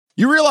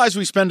You realize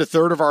we spend a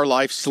third of our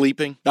life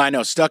sleeping? I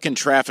know, stuck in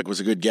traffic was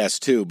a good guess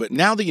too, but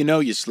now that you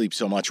know you sleep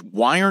so much,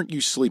 why aren't you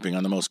sleeping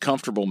on the most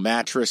comfortable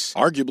mattress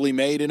arguably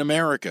made in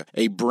America?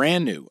 A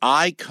brand new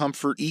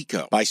iComfort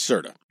Eco by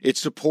Serta. It's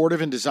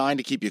supportive and designed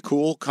to keep you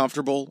cool,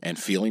 comfortable, and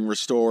feeling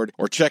restored.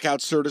 Or check out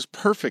Serta's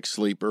Perfect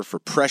Sleeper for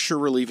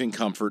pressure-relieving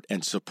comfort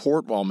and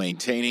support while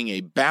maintaining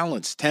a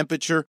balanced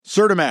temperature.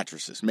 Serta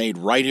mattresses, made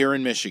right here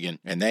in Michigan,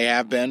 and they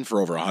have been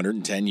for over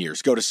 110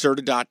 years. Go to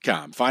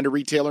Serta.com. Find a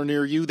retailer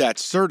near you.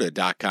 That's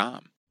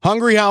Serta.com.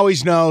 Hungry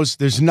Howie's knows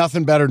there's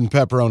nothing better than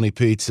pepperoni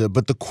pizza,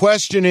 but the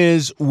question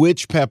is,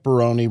 which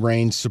pepperoni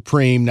reigns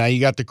supreme? Now,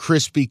 you got the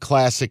crispy,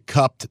 classic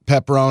cupped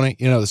pepperoni,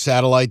 the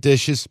satellite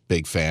dishes.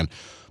 Big fan.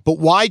 But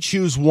why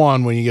choose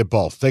one when you get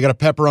both? They got a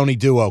pepperoni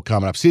duo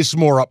coming up. See, this is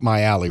more up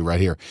my alley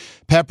right here.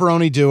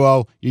 Pepperoni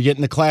duo, you're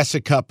getting the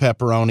classic cup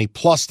pepperoni,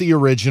 plus the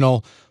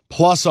original,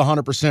 plus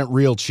 100%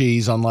 real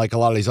cheese, unlike a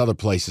lot of these other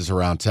places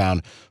around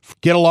town.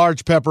 Get a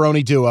large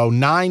pepperoni duo,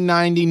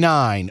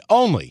 $9.99,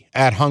 only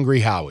at Hungry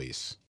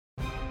Howie's.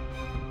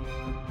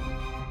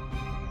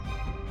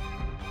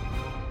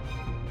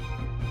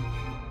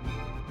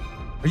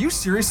 Are you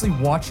seriously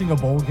watching a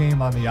bowl game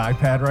on the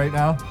iPad right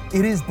now?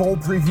 It is bowl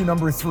preview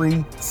number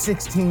 3,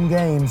 16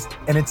 games,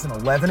 and it's an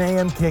 11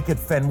 a.m. kick at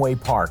Fenway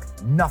Park.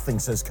 Nothing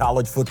says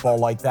college football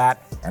like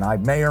that, and I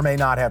may or may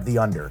not have the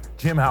under.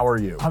 Jim, how are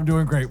you? I'm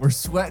doing great. We're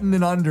sweating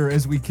an under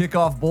as we kick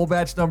off bowl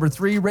batch number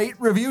 3. Rate,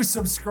 review,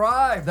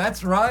 subscribe.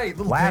 That's right.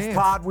 Last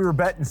pod, we were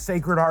betting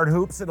Sacred Heart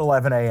Hoops at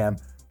 11 a.m.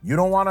 You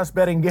don't want us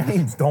betting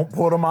games, don't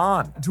put them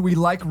on. Do we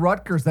like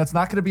Rutgers? That's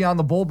not going to be on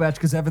the bowl batch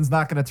because Evan's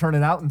not going to turn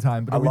it out in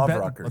time. But I love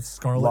Rutgers. Let's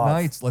Scarlet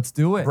Knights. Let's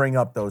do it. Bring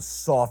up those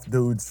soft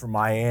dudes from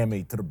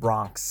Miami to the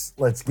Bronx.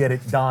 Let's get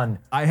it done.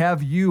 I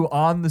have you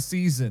on the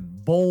season.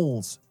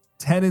 Bowls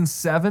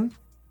 10-7.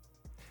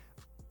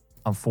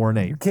 I'm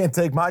 4-8. You can't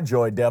take my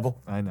joy, Devil.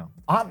 I know.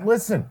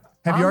 Listen.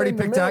 Have you already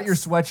picked out your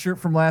sweatshirt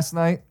from last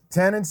night?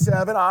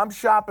 10-7. I'm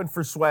shopping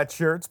for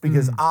sweatshirts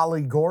because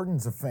Ollie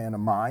Gordon's a fan of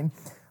mine.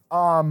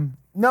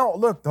 No,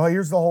 look,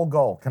 here's the whole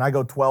goal. Can I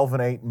go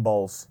 12-8 in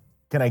bowls?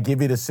 Can I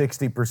give you the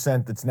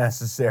 60% that's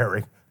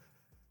necessary?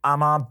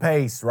 I'm on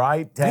pace,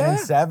 right?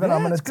 10-7,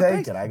 I'm going to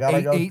take it. I got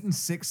to go.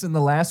 8-6 in the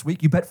last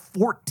week. You bet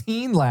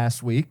 14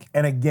 last week.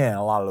 And again,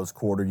 a lot of those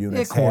quarter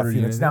units, half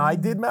units. Now, I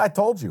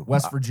told you.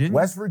 West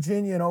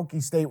Virginia and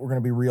Okie State were going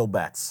to be real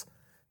bets.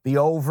 The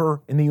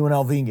over in the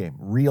UNLV game,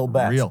 real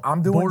bets.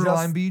 I'm doing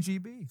borderline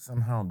BGB.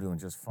 Somehow I'm doing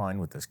just fine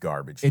with this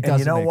garbage. It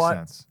doesn't make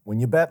sense. When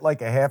you bet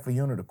like a half a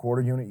unit, a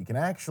quarter unit, you can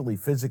actually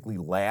physically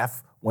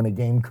laugh when a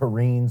game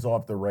careens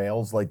off the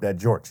rails like that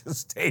Georgia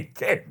State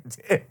game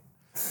did.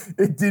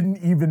 It didn't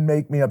even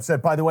make me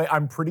upset. By the way,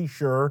 I'm pretty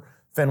sure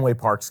Fenway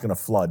Park's going to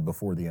flood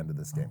before the end of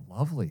this game. Oh,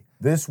 lovely.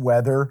 This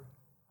weather,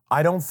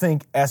 I don't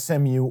think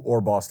SMU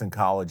or Boston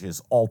College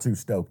is all too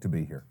stoked to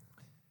be here.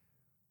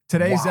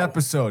 Today's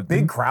episode.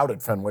 Big crowd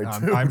at Fenway,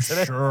 too. I'm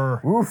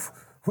sure. Oof.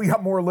 We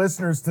got more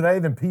listeners today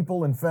than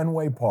people in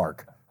Fenway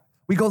Park.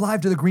 We go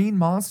live to the Green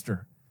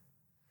Monster.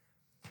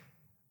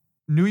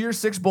 New Year's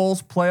 6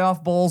 bowls,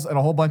 playoff bowls, and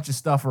a whole bunch of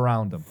stuff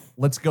around them.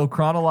 Let's go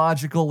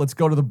chronological. Let's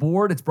go to the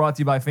board. It's brought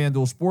to you by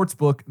FanDuel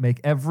Sportsbook. Make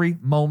every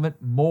moment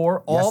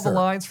more. All the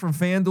lines from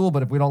FanDuel,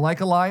 but if we don't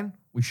like a line,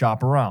 we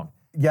shop around.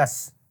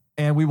 Yes.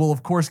 And we will,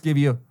 of course, give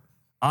you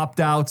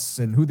opt-outs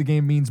and who the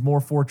game means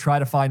more for. Try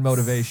to find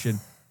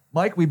motivation.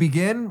 Mike, we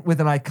begin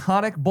with an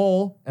iconic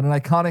bowl and an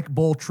iconic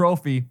bowl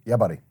trophy. Yeah,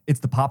 buddy. It's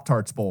the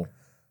Pop-Tarts Bowl.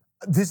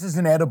 This is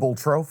an edible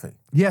trophy.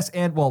 Yes,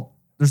 and,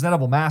 there's an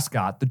edible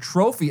mascot. The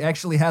trophy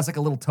actually has like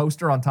a little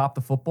toaster on top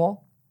of the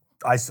football.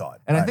 I saw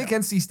it. And I think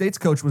NC State's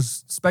coach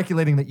was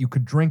speculating that you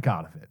could drink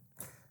out of it.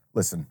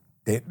 Listen,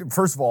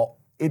 first of all,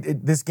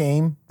 this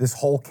game, this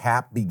whole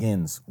cap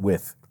begins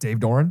with... Dave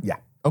Doran? Yeah.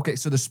 Okay,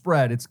 so the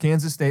spread, it's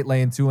Kansas State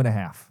laying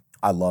 2.5.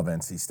 I love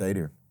NC State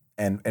here.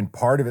 And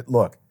part of it,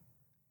 look...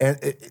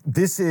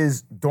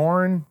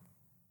 Doran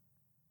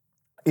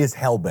is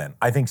hellbent.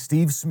 I think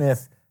Steve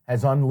Smith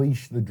has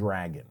unleashed the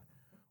dragon.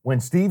 When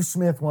Steve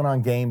Smith went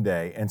on game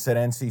day and said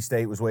NC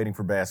State was waiting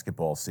for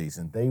basketball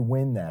season, they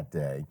win that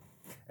day.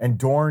 And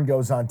Doran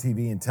goes on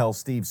TV and tells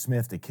Steve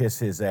Smith to kiss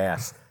his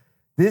ass.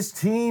 This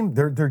team,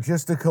 they're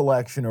just a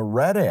collection of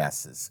red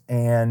asses.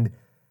 And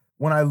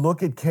when I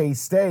look at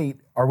K-State,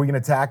 are we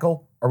going to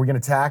tackle? Are we going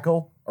to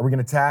tackle? Are we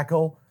going to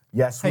tackle?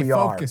 Yes, we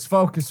are.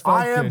 Focus.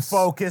 I am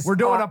focused. We're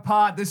doing a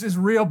pod. This is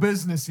real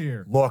business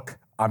here. Look,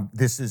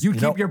 you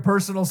keep your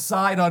personal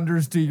side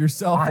unders to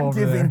yourself. I'm over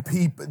giving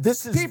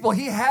there. People.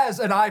 He has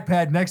an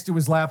iPad next to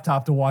his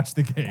laptop to watch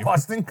the game.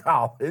 Boston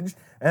College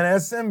and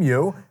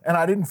SMU, and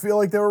I didn't feel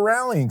like they were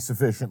rallying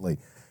sufficiently.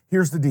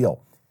 Here's the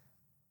deal: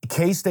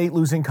 K-State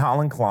losing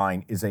Colin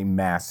Klein is a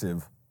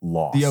massive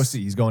loss. The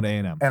OC, he's going to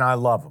A&M, and I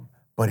love him.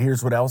 But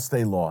here's what else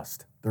they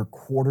lost: their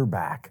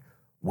quarterback.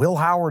 Will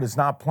Howard is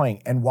not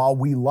playing. And while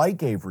we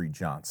like Avery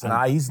Johnson,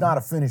 he's not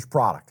a finished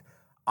product.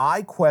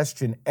 I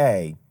question,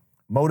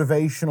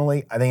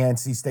 motivationally, I think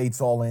NC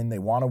State's all in. They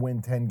want to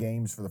win 10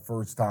 games for the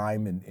first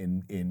time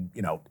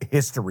in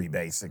history,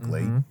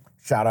 basically. Mm-hmm.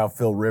 Shout out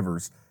Phil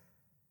Rivers.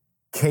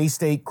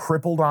 K-State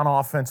crippled on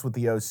offense with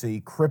the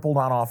OC, crippled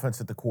on offense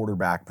at the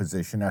quarterback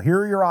position. Now, here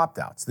are your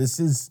opt-outs.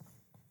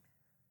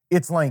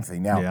 It's lengthy.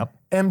 Now,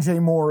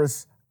 MJ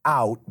Morris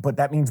out, but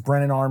that means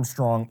Brennan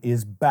Armstrong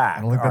is back.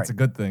 I don't think that's a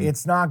good thing.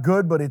 It's not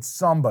good, but it's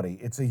somebody.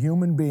 It's a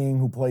human being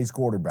who plays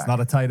quarterback. It's not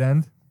a tight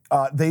end?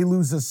 They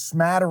lose a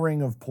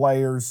smattering of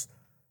players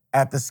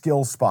at the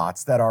skill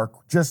spots that are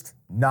just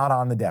not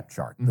on the depth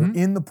chart. They're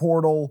in the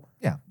portal.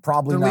 Yeah.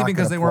 Probably They're not leaving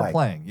because they weren't play.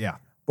 playing. Yeah.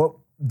 But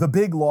the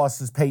big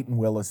loss is Peyton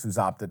Wilson, who's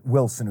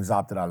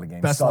opted out of the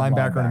game. Best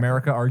linebacker in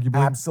America,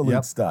 arguably.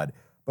 Absolute stud.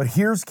 But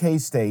here's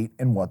K-State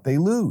and what they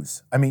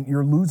lose. I mean,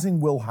 you're losing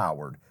Will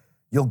Howard.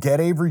 You'll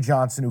get Avery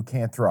Johnson, who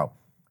can't throw.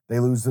 They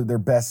lose their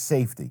best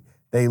safety.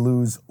 They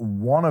lose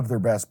one of their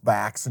best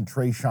backs in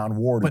Trayshawn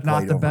Ward. But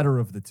not the better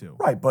of the two.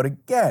 Right, but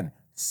again,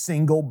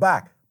 single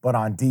back. But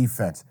on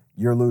defense,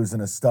 you're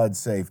losing a stud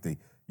safety.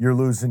 You're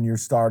losing your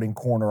starting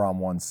corner on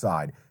one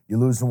side. You're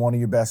losing one of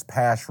your best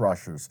pass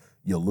rushers.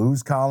 You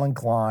lose Colin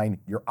Klein.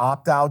 Your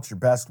opt-outs, your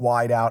best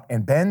wideout,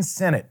 and Ben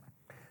Sinnott.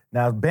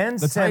 Now, Ben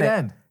the Sinnott, tight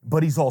end.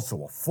 But he's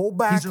also a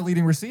fullback. He's your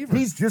leading receiver.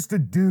 He's just a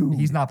dude.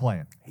 He's not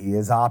playing. He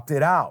is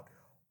opted out.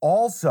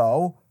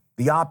 Also,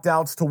 the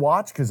opt-outs to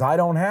watch, because I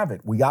don't have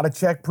it. We got to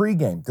check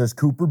pregame. Does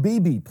Cooper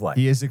Beebe play?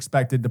 He is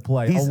expected to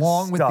play, He's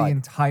along with the stud.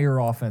 entire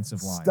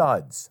offensive line.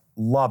 Studs.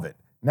 Love it.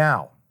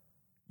 Now,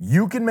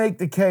 you can make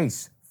the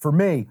case. For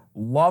me,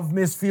 love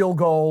missed field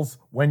goals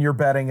when you're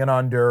betting an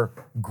under.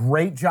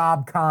 Great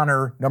job,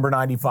 Connor, number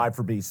 95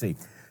 for BC.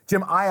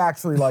 Jim, I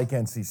actually like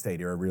NC State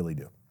here. I really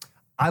do.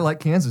 I like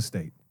Kansas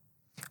State.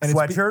 And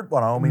Sweatshirt?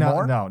 Want to owe me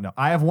more? No.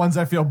 I have ones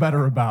I feel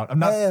better about. I'm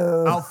not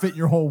outfit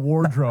your whole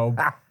wardrobe.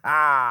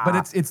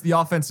 But it's the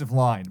offensive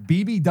line.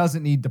 Beebe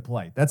doesn't need to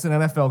play. That's an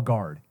NFL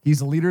guard. He's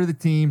the leader of the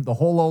team. The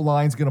whole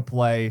O-line's going to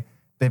play.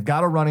 They've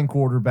got a running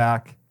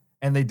quarterback,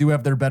 and they do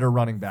have their better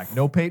running back.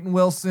 No Peyton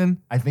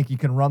Wilson. I think he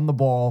can run the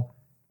ball,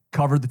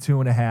 cover the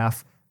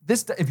 2.5.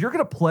 If you're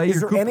going to play...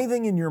 Is there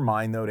anything in your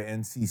mind, though, to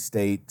NC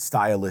State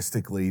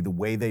stylistically, the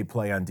way they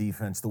play on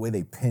defense, the way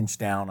they pinch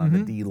down on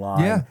the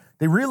D-line? Yeah.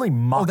 They really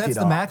muck that's it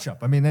the up. matchup.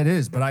 I mean, that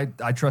is. But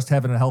I trust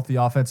having a healthy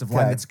offensive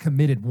line that's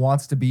committed,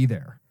 wants to be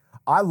there.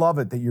 I love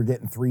it that you're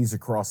getting threes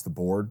across the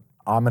board.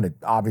 I'm going to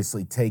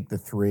obviously take the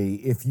 3.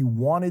 If you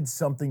wanted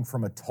something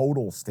from a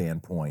total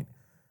standpoint,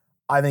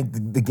 I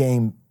think the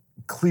game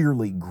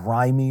clearly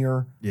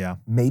grimier. Yeah.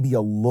 Maybe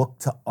a look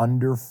to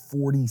under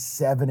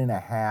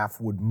 47.5.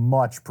 Would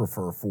much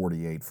prefer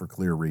 48 for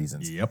clear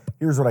reasons. Yep.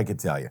 Here's what I could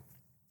tell you.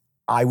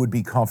 I would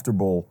be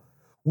comfortable.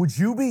 Would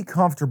you be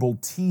comfortable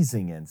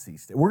teasing NC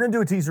State? We're going to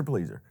do a teaser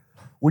pleaser.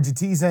 Would you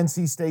tease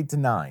NC State to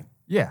 9?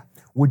 Yeah.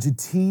 Would you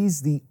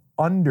tease the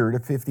under to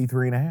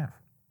 53.5?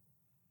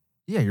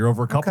 Yeah, you're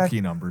over a couple key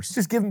numbers.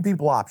 Just giving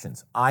people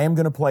options. I am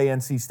going to play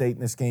NC State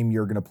in this game.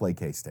 You're going to play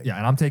K-State. Yeah,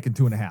 and I'm taking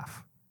 2.5.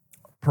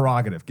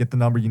 Prerogative. Get the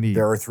number you need.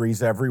 There are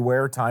 3s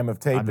everywhere. Time of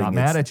taping. I'm not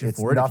mad at you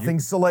for it. It's nothing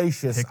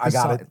salacious. I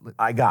got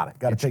it.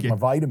 Got to take my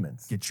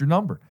vitamins. Get your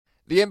number.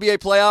 The NBA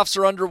playoffs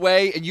are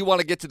underway, and you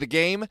want to get to the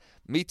game?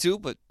 Me too,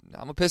 but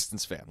I'm a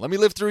Pistons fan. Let me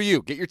live through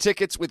you. Get your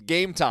tickets with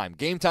Game Time.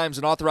 Game Time's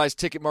an authorized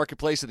ticket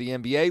marketplace of the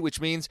NBA, which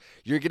means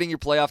you're getting your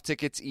playoff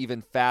tickets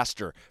even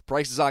faster.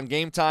 Prices on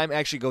Game Time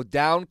actually go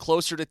down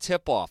closer to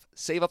tip-off.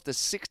 Save up to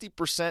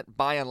 60%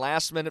 buying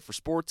last minute for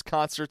sports,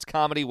 concerts,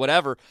 comedy,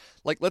 whatever.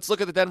 Like, let's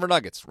look at the Denver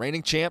Nuggets.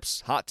 Reigning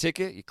champs, hot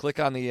ticket. You click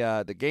on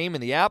the game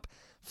in the app.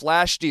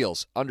 Flash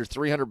deals, under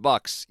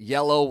 $300.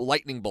 Yellow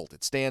lightning bolt,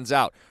 it stands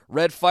out.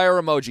 Red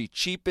fire emoji,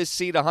 cheapest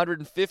seat,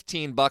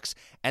 $115.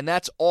 And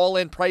that's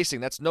all-in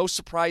pricing. That's no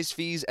surprise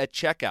fees at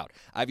checkout.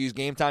 I've used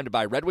Game Time to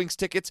buy Red Wings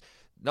tickets.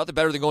 Nothing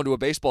better than going to a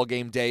baseball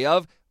game day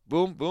of.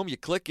 Boom, boom, you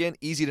click in,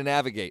 easy to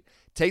navigate.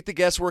 Take the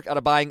guesswork out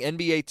of buying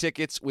NBA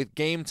tickets with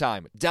Game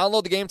Time.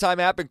 Download the Game Time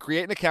app and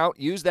create an account.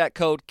 Use that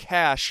code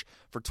CASH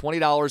for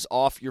 $20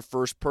 off your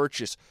first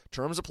purchase.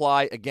 Terms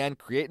apply. Again,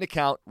 create an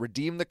account,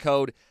 redeem the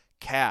code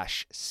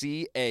CASH,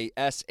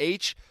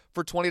 C-A-S-H,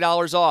 for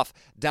 $20 off.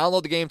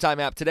 Download the Game Time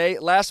app today.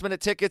 Last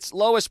minute tickets,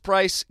 lowest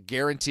price,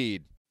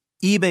 guaranteed.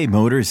 eBay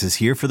Motors is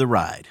here for the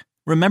ride.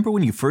 Remember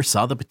when you first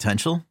saw the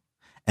potential?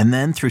 And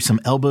then through some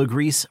elbow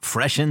grease,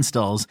 fresh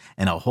installs,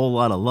 and a whole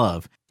lot of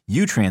love,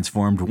 you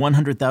transformed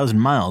 100,000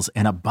 miles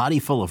and a body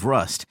full of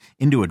rust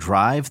into a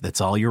drive that's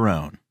all your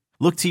own.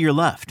 Look to your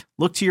left.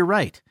 Look to your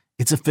right.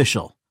 It's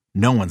official.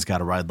 No one's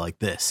got a ride like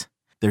this.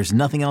 There's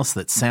nothing else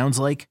that sounds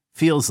like,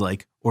 feels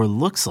like, or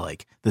looks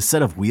like the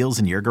set of wheels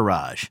in your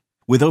garage.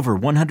 With over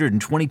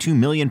 122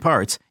 million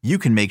parts, you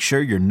can make sure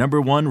your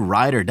number one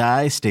ride or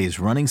die stays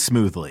running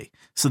smoothly.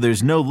 So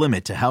there's no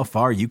limit to how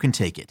far you can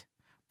take it.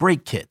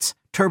 Brake kits,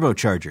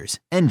 turbochargers,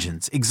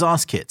 engines,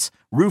 exhaust kits,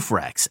 roof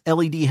racks,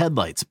 LED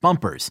headlights,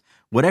 bumpers,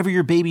 whatever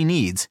your baby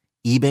needs,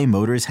 eBay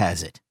Motors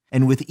has it.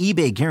 And with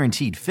eBay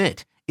Guaranteed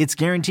Fit, it's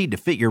guaranteed to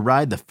fit your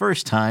ride the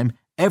first time,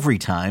 every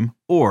time,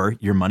 or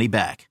your money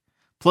back.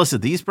 Plus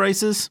at these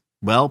prices,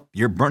 well,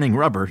 you're burning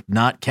rubber,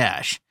 not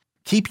cash.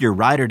 Keep your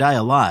ride or die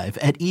alive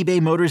at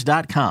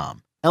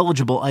ebaymotors.com.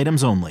 Eligible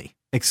items only.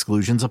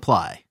 Exclusions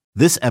apply.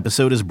 This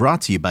episode is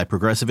brought to you by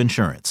Progressive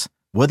Insurance.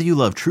 Whether you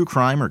love true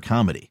crime or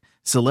comedy,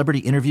 Celebrity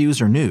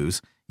interviews or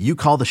news, you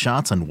call the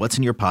shots on what's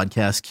in your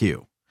podcast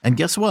queue. And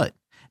guess what?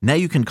 Now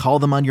you can call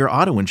them on your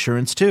auto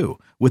insurance too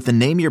with the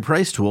Name Your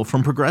Price tool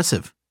from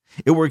Progressive.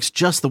 It works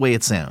just the way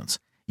it sounds.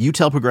 You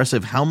tell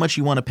Progressive how much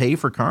you want to pay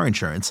for car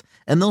insurance,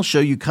 and they'll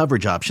show you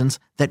coverage options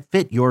that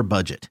fit your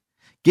budget.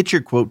 Get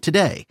your quote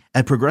today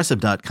at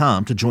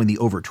Progressive.com to join the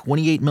over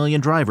 28 million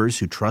drivers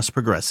who trust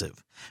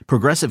Progressive.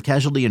 Progressive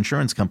Casualty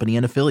Insurance Company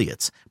and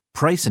Affiliates.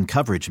 Price and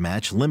coverage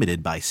match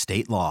limited by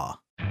state law.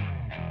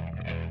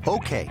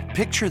 Okay,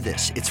 picture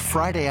this. It's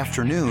Friday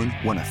afternoon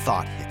when a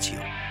thought hits you.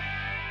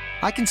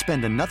 I can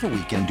spend another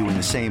weekend doing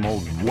the same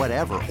old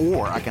whatever,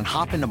 or I can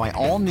hop into my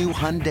all-new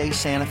Hyundai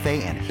Santa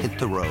Fe and hit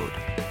the road.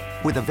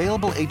 With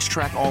available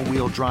H-Track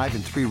all-wheel drive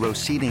and 3-row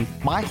seating,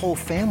 my whole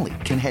family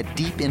can head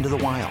deep into the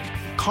wild.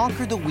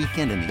 Conquer the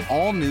weekend in the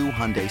all-new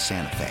Hyundai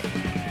Santa Fe.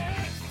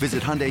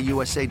 Visit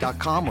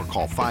HyundaiUSA.com or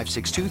call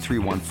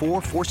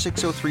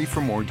 562-314-4603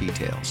 for more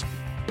details.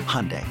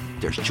 Hyundai,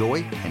 there's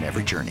joy in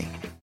every journey.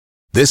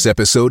 This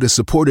episode is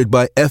supported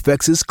by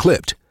FX's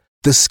Clipped,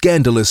 the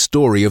scandalous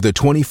story of the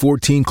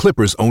 2014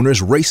 Clippers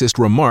owner's racist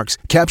remarks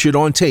captured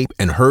on tape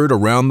and heard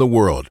around the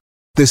world.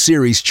 The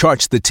series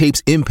charts the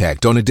tape's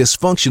impact on a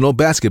dysfunctional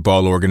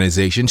basketball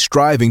organization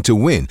striving to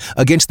win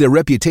against their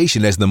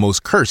reputation as the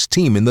most cursed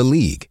team in the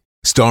league.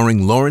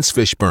 Starring Lawrence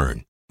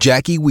Fishburne,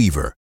 Jackie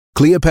Weaver,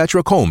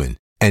 Cleopatra Coleman,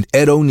 and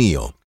Ed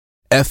O'Neill.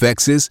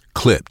 FX's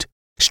Clipped,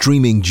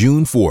 streaming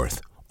June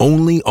 4th,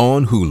 only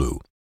on Hulu.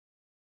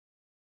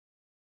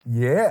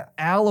 Yeah.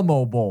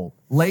 Alamo Bowl,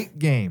 late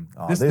game.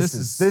 Oh, this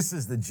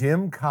is the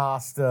Jim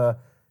Costa.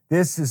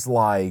 This is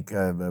like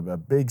a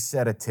big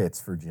set of tits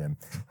for Jim.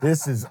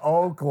 This is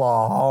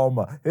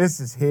Oklahoma. This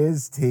is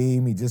his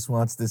team. He just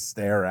wants to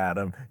stare at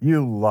him.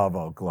 You love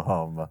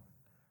Oklahoma.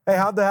 Hey,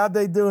 how'd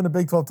they do in the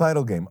Big 12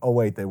 title game? Oh,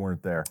 wait, they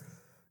weren't there.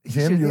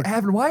 Jim,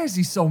 why is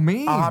he so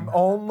mean? I'm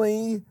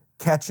only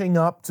catching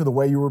up to the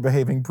way you were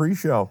behaving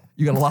pre-show.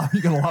 You got a lot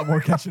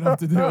more catching up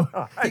to do.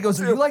 He goes,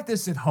 "Are you like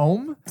this at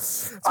home?"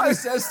 That's what he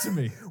says to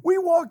me. We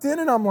walked in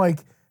and I'm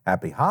like,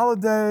 "Happy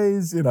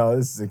holidays! You know,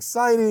 this is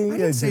exciting." I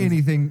didn't say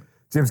anything.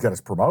 Jim's got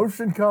his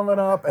promotion coming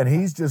up, and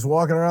he's just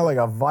walking around like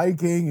a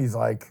Viking. He's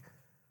like,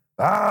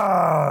 all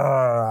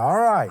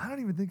right. I don't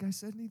even think I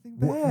said anything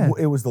bad.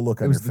 It was the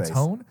look on your face. It was the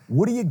tone.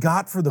 What do you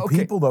got for the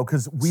people, though?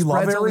 Because we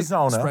love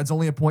Arizona. Spread's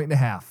only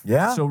 1.5.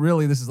 Yeah. So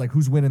really, this is like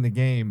who's winning the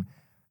game.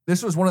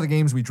 This was one of the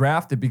games we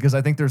drafted because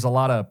I think there's a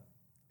lot of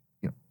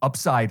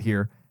upside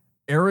here.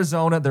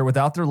 Arizona, they're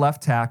without their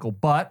left tackle,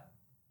 but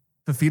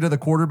Fafita, the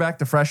quarterback,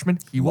 the freshman,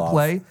 he will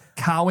play.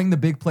 Cowing, the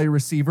big play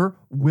receiver,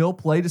 will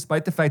play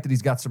despite the fact that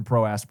he's got some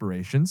pro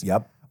aspirations.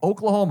 Yep.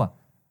 Oklahoma,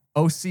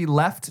 OC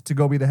left to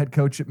go be the head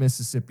coach at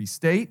Mississippi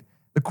State.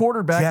 The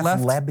quarterback Jeff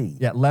left. Lebby.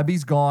 Yeah,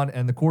 Lebby's gone,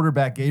 and the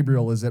quarterback,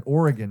 Gabriel, is at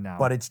Oregon now.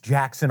 But it's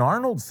Jackson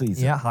Arnold's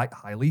season. Yeah,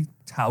 highly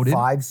touted.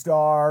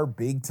 5-star,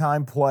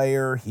 big-time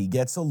player. He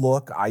gets a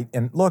look. I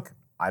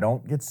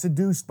don't get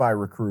seduced by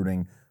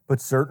recruiting,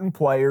 but certain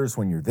players,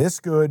 when you're this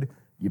good,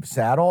 you've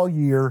sat all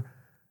year.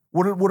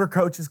 What are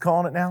coaches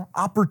calling it now?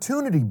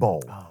 Opportunity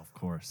Bowl. Oh, of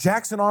course.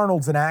 Jackson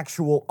Arnold's an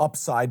actual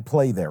upside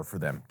play there for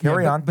them.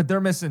 Carry on. But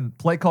they're missing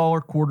play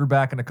caller,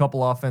 quarterback, and a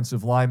couple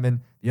offensive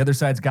linemen. The other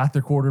side's got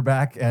their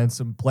quarterback and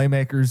some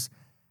playmakers.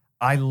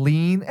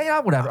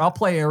 Whatever. I'll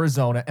play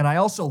Arizona. And I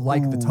also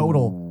like the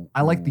total.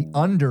 I like the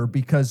under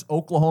because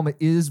Oklahoma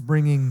is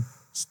bringing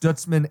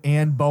Stutzman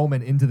and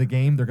Bowman into the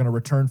game. They're going to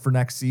return for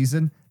next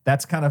season.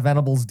 That's kind of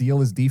Venables'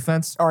 deal is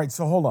defense. All right,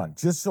 so hold on.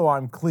 Just so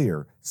I'm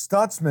clear,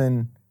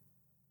 Stutzman,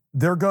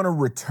 they're going to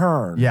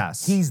return.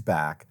 Yes. He's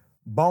back.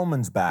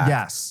 Bowman's back.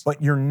 Yes.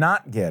 But you're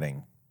not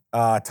getting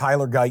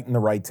Tyler Guyton, the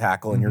right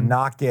tackle, and you're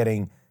not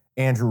getting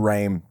Andrew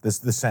Rame, the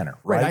center,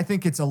 right? I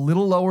think it's a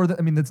little lower.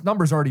 This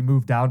number's already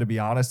moved down, to be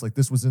honest. Like,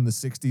 this was in the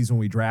 60s when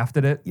we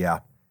drafted it. Yeah.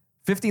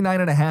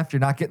 59.5, you're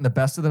not getting the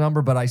best of the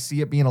number, but I see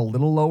it being a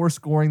little lower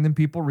scoring than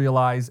people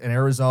realize. And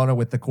Arizona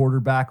with the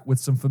quarterback with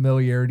some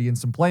familiarity and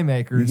some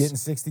playmakers. You getting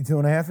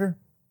 62.5 here?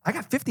 I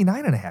got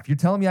 59.5. You're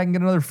telling me I can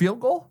get another field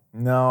goal?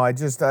 No,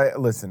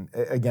 listen,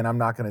 again, I'm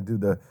not going to do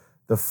the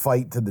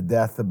fight to the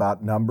death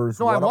about numbers.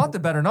 No, I want the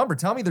better number.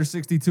 Tell me there's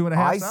 62.5.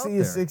 I see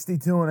a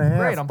 62.5.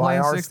 Great, I'm by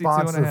playing our 62.5.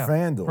 sponsor,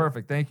 FanDuel.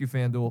 Perfect. Thank you,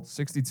 FanDuel.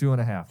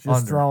 62.5.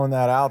 Just throwing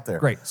that out there.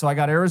 Great. So I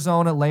got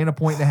Arizona laying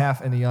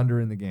 1.5 and the under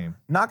in the game.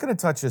 Not going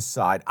to touch his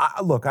side.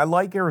 I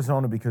like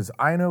Arizona because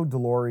I know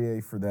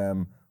Delorier for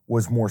them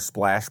was more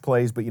splash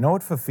plays, but you know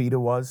what Fafita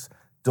was?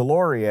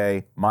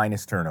 Delorier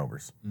minus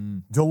turnovers.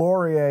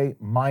 Delorier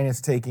minus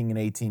taking an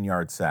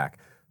 18-yard sack.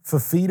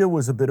 Fafita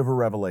was a bit of a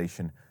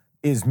revelation.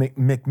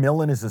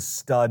 McMillan is a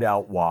stud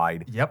out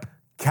wide. Yep.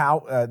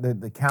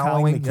 The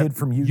Cowing, the kid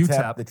from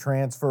UTEP, the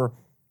transfer.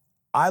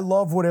 I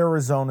love what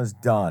Arizona's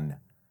done.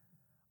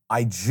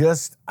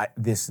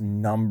 This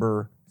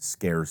number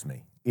scares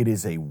me. It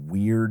is a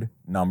weird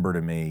number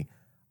to me.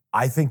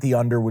 I think the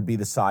under would be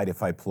the side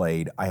if I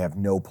played. I have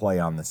no play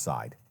on the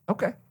side.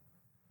 Okay.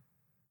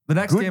 The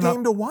next Good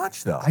game to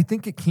watch, though. I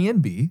think it can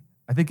be.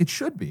 I think it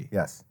should be.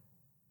 Yes.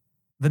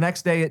 The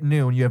next day at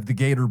noon, you have the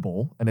Gator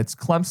Bowl, and it's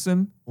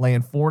Clemson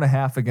laying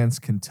 4.5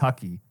 against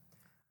Kentucky.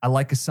 I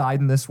like a side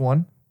in this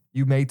one.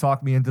 You may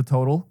talk me into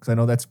total because I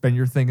know that's been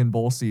your thing in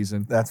bowl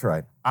season. That's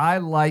right. I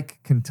like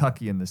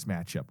Kentucky in this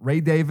matchup. Ray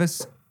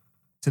Davis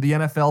to the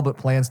NFL, but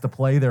plans to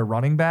play their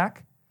running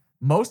back.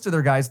 Most of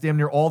their guys, damn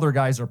near all their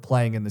guys, are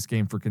playing in this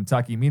game for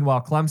Kentucky.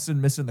 Meanwhile, Clemson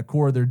missing the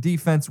core of their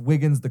defense.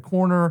 Wiggins, the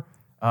corner,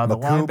 the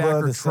Makuba,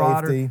 linebacker, the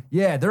Trotter. safety.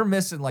 Yeah, they're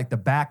missing like the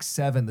back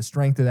seven, the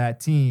strength of that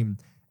team.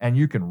 And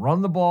you can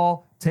run the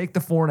ball, take the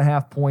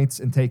 4.5 points,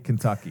 and take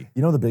Kentucky.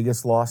 You know the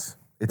biggest loss?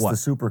 It's What? the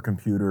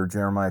supercomputer,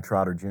 Jeremiah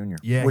Trotter Jr.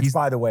 Yeah, Which, he's-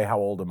 by the way, how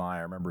old am I?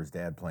 I remember his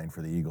dad playing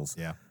for the Eagles.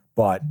 Yeah.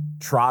 But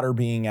Trotter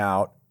being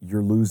out,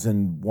 you're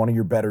losing one of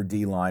your better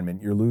D linemen.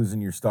 You're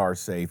losing your star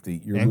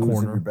safety. You're And losing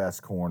corner. your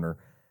best corner.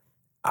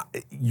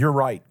 You're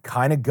right.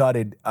 Kind of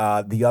gutted.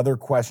 The other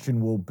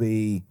question will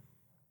be,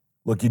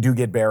 look, you do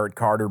get Barrett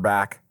Carter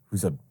back,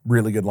 who's a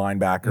really good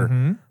linebacker.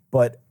 Mm-hmm.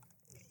 But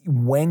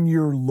when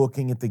you're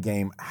looking at the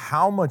game,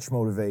 how much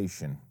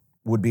motivation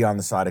would be on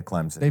the side of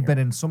Clemson? They've here? been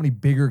in so many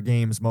bigger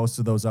games, most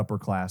of those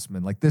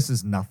upperclassmen. Like, this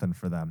is nothing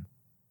for them.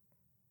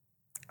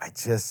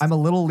 I'm a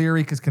little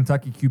leery because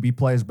Kentucky QB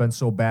play has been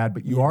so bad,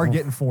 but you Yeah, are well,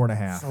 getting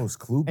 4.5. So is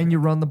Klubnik. And you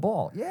run the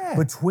ball. Yeah.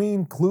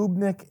 Between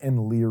Klubnik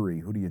and Leary,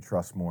 who do you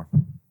trust more?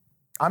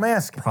 I'm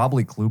asking.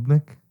 Probably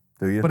Klubnik.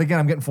 Do you? But again,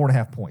 I'm getting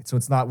 4.5 points, so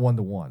it's not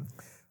 1-to-1.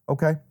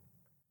 Okay.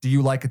 Do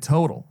you like a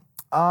total?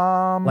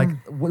 Like,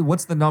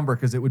 what's the number?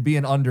 Because it would be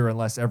an under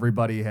unless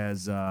everybody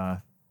has.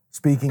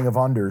 Speaking of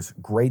unders,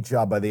 great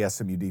job by the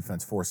SMU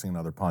defense forcing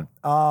another punt.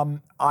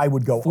 I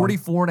would go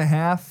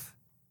 44.5.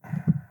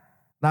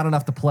 Not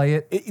enough to play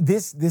it.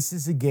 This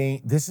is a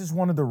game. This is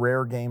one of the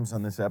rare games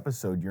on this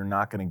episode. You're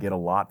not going to get a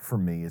lot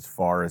from me as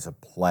far as a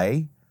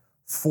play.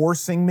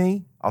 Forcing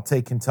me, I'll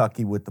take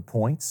Kentucky with the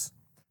points.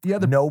 Yeah,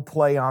 No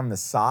play on the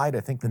side. I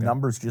think the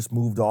numbers just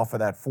moved off of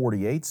that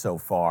 48 so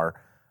far.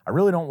 I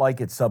really don't like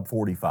it sub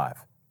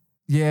 45.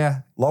 Yeah.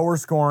 Lower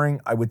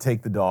scoring, I would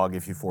take the dog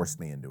if you forced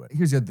me into it.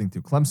 Here's the other thing,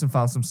 too. Clemson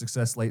found some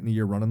success late in the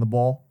year running the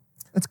ball.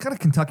 That's kind of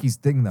Kentucky's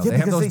thing, though. Yeah, they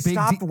have because those they big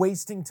stopped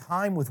wasting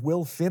time with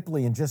Will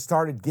Shipley and just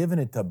started giving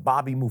it to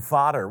Bobby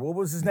Mufata. What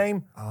was his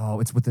name? Oh,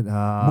 it's with the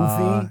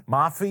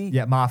Mafi?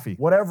 Yeah, Mafi.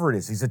 Whatever it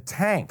is. He's a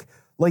tank.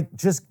 Like,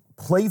 just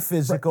play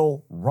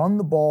physical, run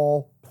the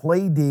ball,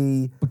 play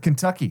D. But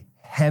Kentucky,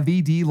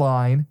 heavy D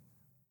line,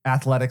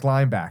 athletic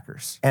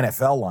linebackers.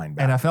 NFL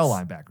linebackers.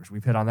 NFL linebackers.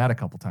 We've hit on that a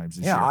couple times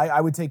this year. I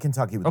would take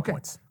Kentucky with Okay,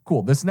 points.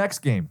 cool. This next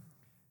game,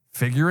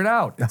 figure it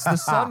out. It's the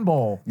Sun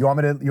Bowl. You want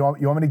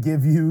me to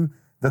give you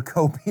the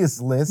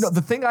copious list? No,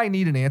 the thing I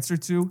need an answer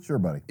to Sure,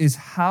 buddy. is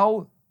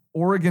how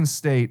Oregon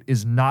State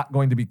is not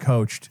going to be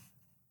coached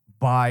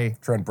by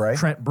Trent Bray?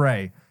 Trent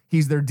Bray.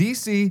 He's their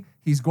DC.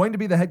 He's going to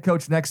be the head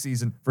coach next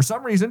season. For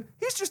some reason,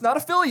 he's just not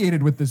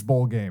affiliated with this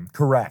bowl game.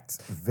 Correct.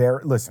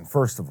 Listen,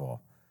 first of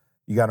all,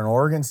 you got an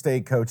Oregon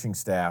State coaching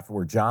staff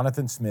where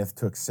Jonathan Smith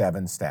took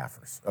 7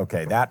 staffers.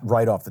 Okay, that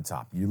right off the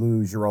top. You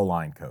lose your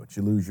O-line coach.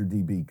 You lose your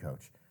DB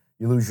coach.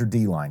 You lose your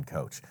D-line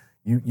coach.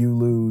 You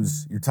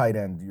lose your tight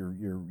end.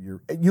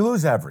 You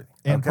lose everything.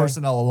 And okay?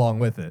 personnel along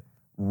with it.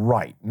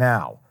 Right.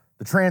 Now,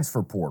 the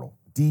transfer portal.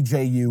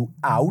 DJU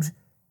out.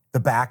 The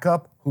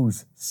backup,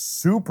 who's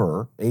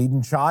super,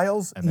 Aiden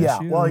Childs. MSU. Yeah,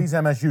 well, he's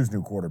MSU's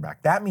new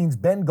quarterback. That means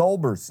Ben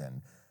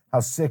Gulberson.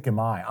 How sick am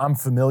I? I'm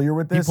familiar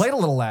with this. He played a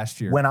little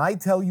last year. When I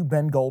tell you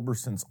Ben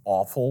Gulberson's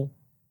awful,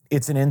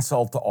 it's an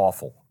insult to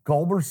awful.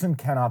 Gulberson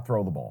cannot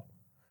throw the ball.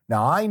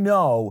 Now, I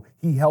know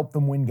he helped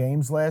them win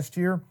games last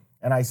year,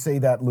 and I say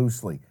that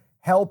loosely.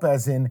 Help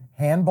as in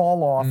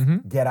handball off,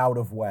 get out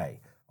of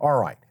way. All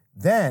right.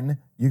 Then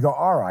you go,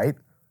 all right,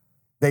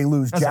 they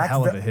lose That's Jack. a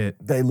hell of a hit.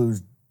 They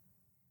lose.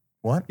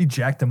 What? He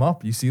jacked him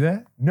up. You see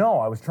that? No,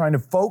 I was trying to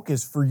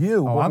focus for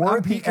you. Oh, but we're I'm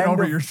at the peeking end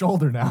over of- your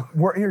shoulder now.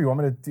 Here, you want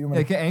me to?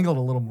 Yeah, get angled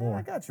a little I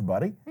more. got you,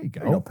 buddy. There you go.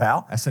 There you go,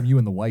 pal. SMU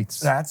and the Whites.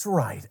 That's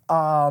right.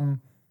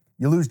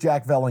 You lose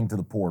Jack Velling to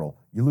the portal.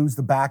 You lose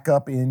the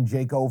backup in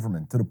Jake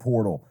Overman to the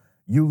portal.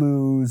 You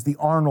lose the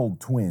Arnold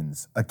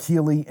twins,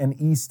 Akili and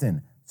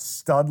Easton,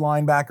 stud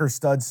linebacker,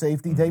 stud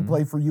safety. They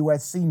play for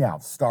USC now.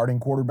 Starting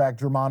quarterback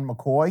Jermon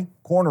McCoy,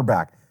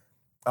 cornerback,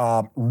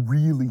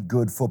 really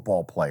good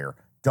football player.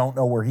 Don't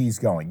know where he's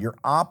going. Your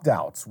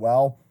opt-outs,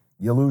 well,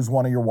 you lose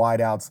one of your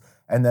wideouts,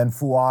 and then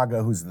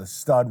Fuaga, who's the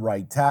stud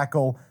right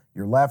tackle.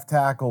 Your left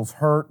tackle's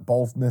hurt.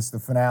 Both missed the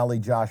finale.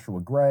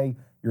 Joshua Gray.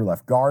 Your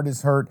left guard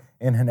is hurt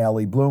in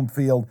Hanelli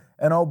Bloomfield.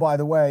 And oh, by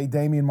the way,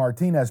 Damian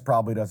Martinez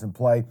probably doesn't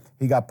play.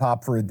 He got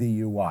popped for a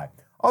DUI.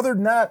 Other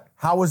than that,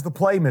 how was the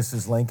play,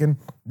 Mrs. Lincoln?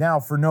 Now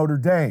for Notre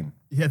Dame.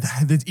 Yeah,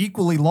 that's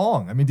equally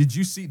long. I mean, did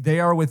you see they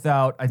are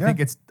without, I think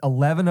it's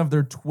 11 of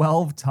their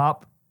 12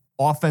 top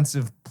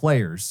offensive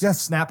players,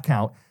 snap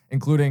count,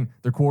 including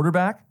their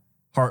quarterback,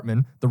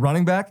 Hartman, the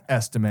running back,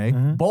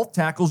 Estime, both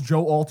tackles,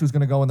 Joe Alt, who's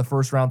going to go in the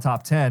first round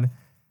top 10.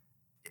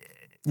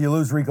 You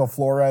lose Rico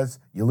Flores.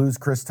 You lose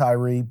Chris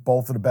Tyree,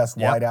 both of the best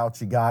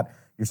wideouts you got.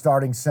 Your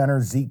starting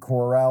center, Zeke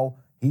Correll,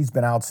 he's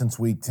been out since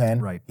week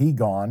 10. Right. He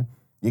gone.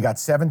 You got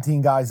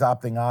 17 guys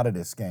opting out of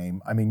this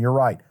game. I mean, you're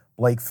right.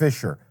 Blake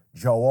Fisher,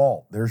 Joe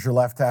Alt. There's your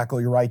left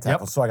tackle, your right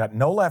tackle. So I got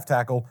no left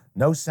tackle,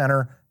 no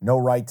center, no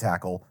right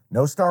tackle,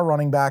 no star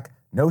running back,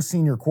 no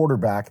senior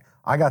quarterback.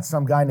 I got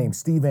some guy named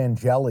Steve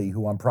Angeli,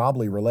 who I'm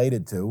probably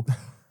related to.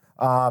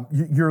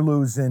 You're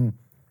losing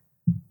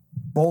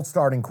both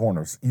starting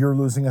corners. You're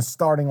losing a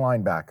starting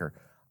linebacker.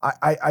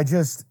 I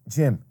just,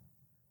 Jim,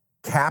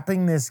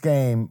 capping this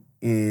game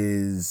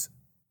is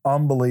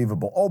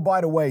unbelievable. Oh,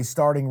 by the way,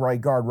 starting right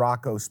guard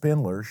Rocco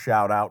Spindler,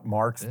 shout out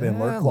Mark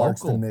Spindler,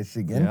 Clarkston, local.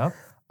 Michigan.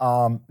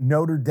 Yep.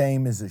 Notre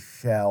Dame is a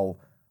shell.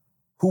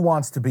 Who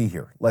wants to be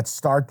here? Let's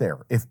start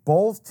there. If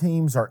both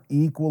teams are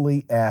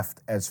equally effed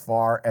as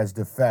far as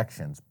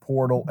defections,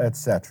 portal,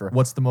 etc.,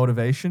 What's the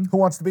motivation? who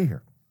wants to be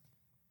here?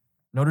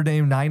 Notre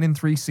Dame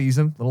 9-3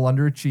 season, a little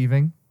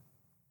underachieving.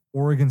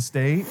 Oregon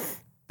State,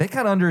 they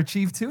kind of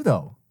underachieved too,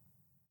 though.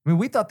 I mean,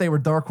 we thought they were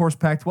dark horse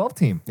Pac-12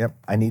 team. Yep,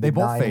 I needed They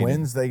both 9 faded.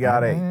 wins. They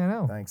got 8. I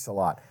know. Thanks a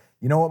lot.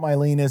 You know what my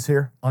lean is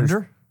here?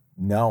 Under?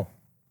 No.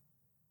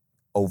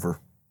 Over.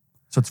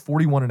 So it's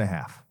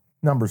 41.5.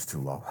 Number's too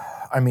low.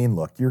 I mean,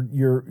 look,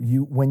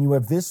 you when you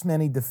have this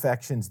many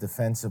defections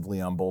defensively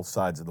on both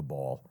sides of the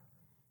ball,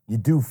 you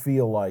do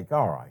feel like,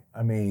 all right.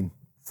 I mean,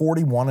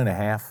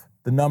 41.5.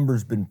 The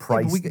number's been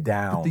priced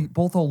down. But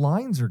both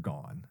O-lines are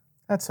gone.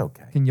 That's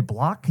okay. Can you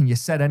block? Can you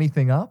set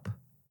anything up?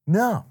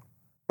 No.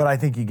 But I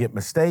think you get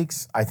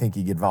mistakes. I think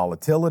you get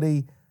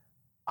volatility.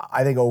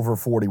 I think over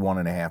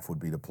 41.5 would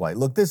be the play.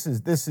 Look, this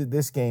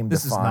game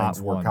This is defines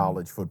not where one.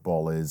 college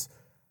football is.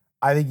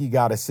 I think you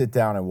got to sit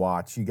down and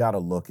watch. You got to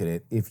look at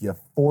it. If you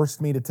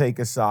forced me to take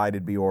a side,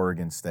 it'd be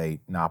Oregon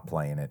State. Not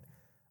playing it.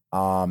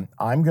 I'm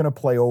going to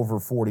play over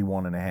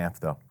 41.5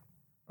 though.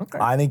 Okay.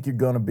 I think you're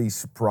going to be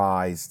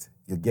surprised.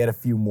 You'll get a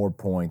few more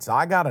points.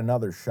 I got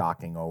another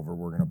shocking over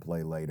we're going to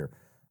play later.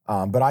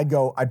 But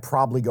I'd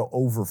probably go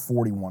over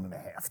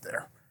 41.5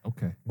 there.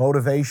 Okay.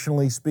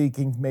 Motivationally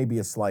speaking, maybe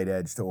a slight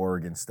edge to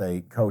Oregon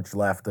State. Coach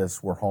left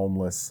us. We're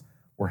homeless.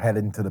 We're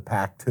heading to the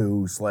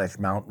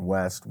Pac-2/Mountain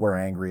West. We're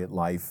angry at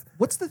life.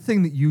 What's the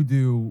thing that you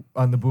do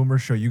on the Boomer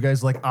Show? You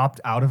guys like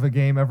opt out of a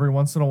game every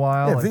once in a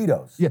while? Yeah, Like-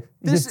 vetoes. Yeah.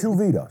 You get 2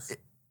 vetoes.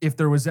 If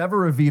there was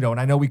ever a veto, and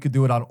I know we could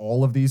do it on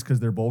all of these because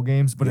they're bowl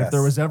games, but if Yes.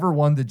 there was ever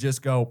one to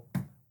just go,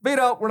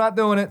 veto, we're not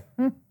doing it,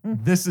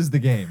 this is the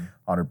game.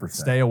 100%.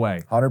 Stay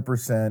away.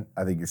 100%.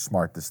 I think you're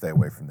smart to stay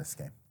away from this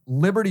game.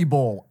 Liberty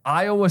Bowl,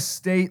 Iowa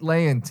State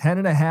laying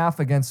 10.5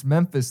 against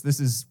Memphis. This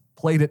is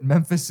played at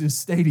Memphis's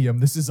stadium.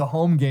 This is a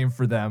home game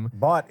for them.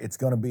 But it's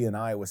going to be an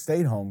Iowa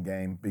State home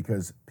game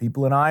because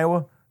people in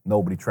Iowa,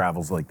 nobody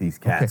travels like these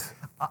cats.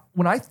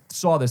 When I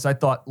saw this, I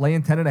thought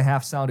laying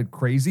 10.5 sounded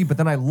crazy, but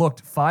then I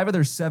looked. 5 of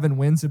their 7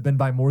 wins have been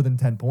by more than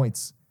 10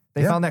 points.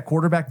 They found that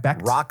quarterback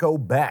Becht. Rocco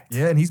Becht.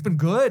 Yeah, and he's been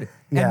good.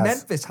 Yes. And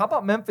Memphis, how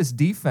about Memphis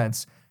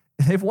defense?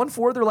 They've won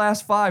 4 of their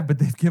last 5, but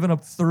they've given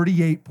up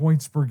 38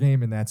 points per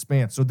game in that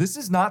span. So this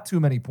is not too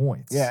many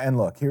points. Yeah, and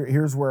look,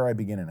 here's where I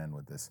begin and end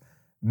with this.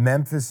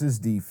 Memphis's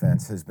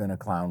defense has been a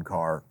clown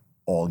car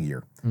all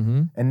year.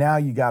 Mm-hmm. And now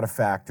you got to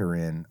factor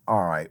in,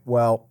 all right,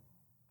 well,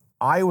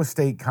 Iowa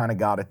State kind of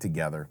got it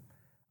together.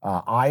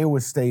 Iowa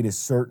State is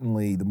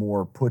certainly the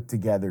more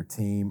put-together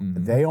team.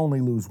 Mm-hmm. They only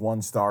lose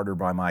 1 starter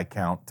by my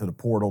count to the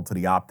portal, to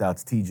the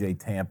opt-outs. TJ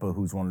Tampa,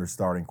 who's one of their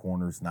starting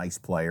corners, nice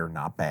player,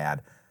 not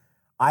bad.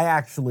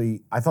 I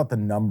thought the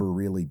number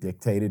really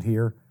dictated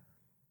here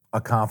a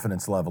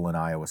confidence level in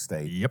Iowa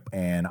State. Yep.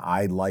 And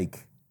I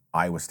like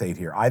Iowa State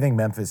here. I think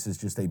Memphis is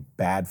just a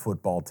bad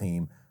football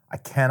team.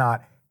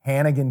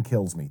 Hannigan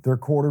kills me. Their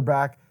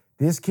quarterback,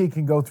 this kid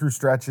can go through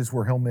stretches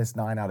where he'll miss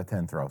 9 out of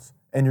 10 throws.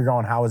 And you're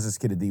going, how is this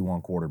kid a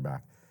D1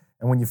 quarterback?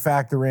 And when you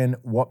factor in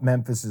what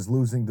Memphis is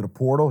losing to the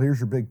portal,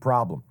 here's your big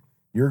problem.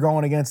 You're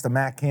going against a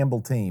Matt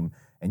Campbell team,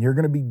 and you're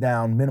going to be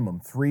down minimum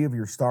 3 of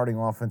your starting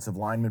offensive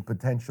linemen,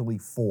 potentially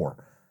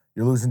 4.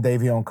 You're losing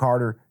Davion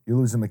Carter. You're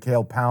losing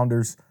Mikhail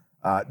Pounders.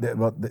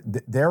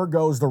 There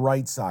goes the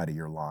right side of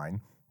your line.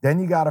 Then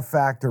you got to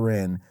factor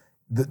in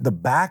the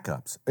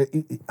backups.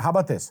 How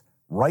about this?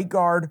 Right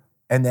guard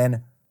and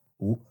then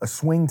a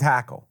swing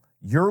tackle.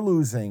 You're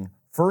losing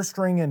first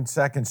string and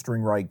second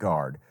string right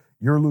guard.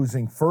 You're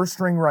losing first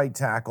string right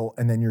tackle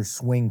and then your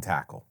swing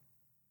tackle.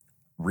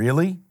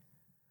 Really?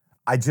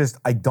 I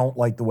don't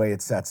like the way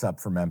it sets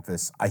up for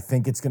Memphis. I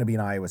think it's going to be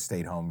an Iowa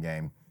State home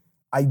game.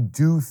 I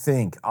do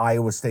think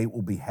Iowa State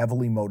will be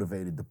heavily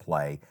motivated to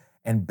play,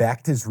 and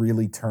Becht has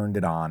really turned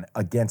it on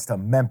against a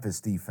Memphis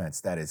defense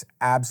that is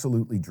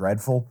absolutely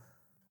dreadful.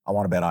 I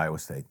want to bet Iowa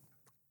State.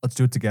 Let's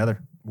do it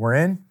together. We're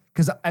in?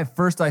 Because at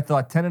first I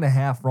thought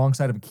 10.5, wrong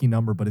side of a key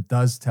number, but it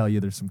does tell you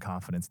there's some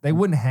confidence. They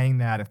wouldn't hang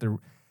that if they're,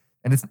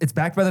 and it's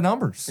backed by the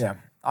numbers. Yeah.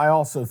 I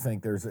also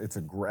think that's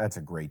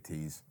a great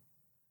tease.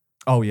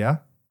 Oh, yeah?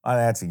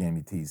 That's a game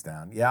you tease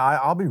down. Yeah,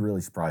 I'll be really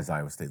surprised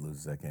Iowa State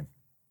loses that game.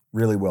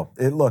 Really will.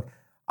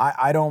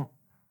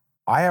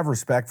 I have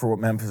respect for what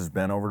Memphis has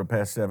been over the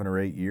past 7 or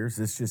 8 years.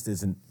 This just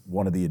isn't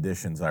one of the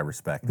additions I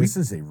respect. This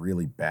is a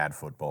really bad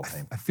football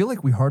team. I feel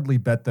like we hardly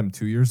bet them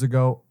 2 years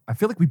ago. I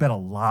feel like we bet a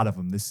lot of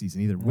them this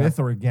season, either with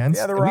or against.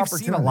 Yeah, there And were we've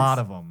seen a lot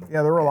of them.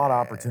 Yeah, there were a lot of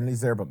opportunities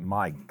there, but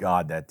my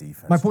God, that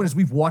defense. My point is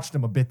we've watched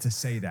them a bit to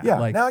say that. Yeah.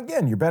 Like, Now,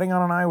 again, you're betting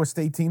on an Iowa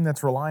State team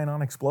that's relying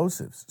on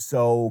explosives.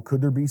 So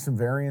could there be some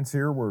variance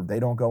here where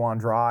they don't go on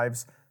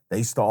drives?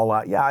 They stall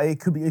out. Yeah, it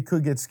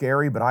could get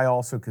scary, but I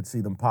also could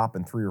see them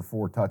popping 3 or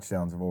 4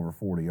 touchdowns of over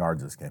 40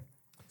 yards this game.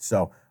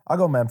 So I'll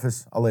go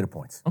Memphis. I'll lay the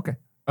points. Okay.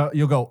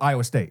 You'll go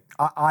Iowa State.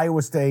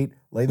 Iowa State,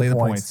 lay the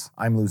points.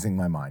 I'm losing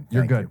my mind.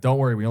 You're good. Don't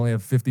worry. We only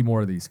have 50 more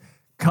of these.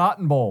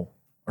 Cotton Bowl,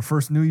 our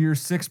first New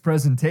Year's 6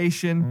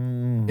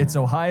 presentation. It's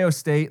Ohio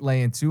State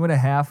laying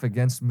 2.5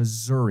 against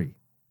Missouri.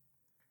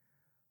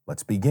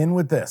 Let's begin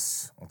with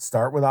this. Let's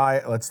start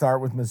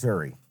with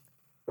Missouri.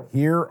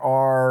 Here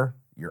are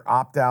your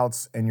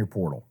opt-outs and your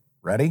portal.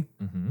 Ready?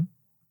 Mm-hmm.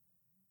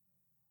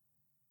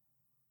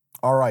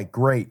 All right,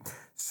 great.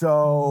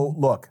 So,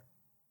 look,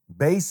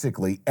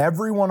 basically,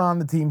 everyone on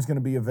the team is going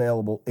to be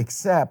available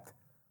except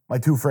my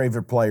 2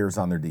 favorite players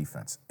on their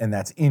defense, and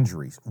that's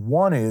injuries.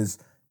 One is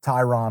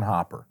Tyron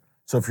Hopper.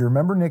 So if you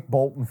remember Nick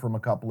Bolton from a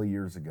couple of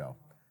years ago,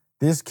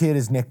 this kid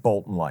is Nick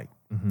Bolton light.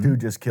 Dude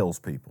just kills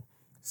people.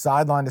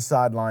 Sideline to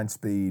sideline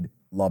speed.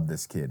 Love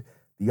this kid.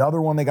 The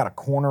other one, they got a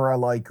corner I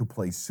like who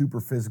plays super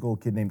physical, a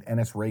kid named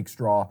Ennis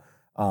Rakestraw.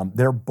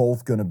 They're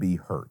both going to be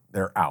hurt.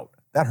 They're out.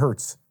 That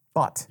hurts,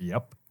 but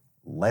Yep.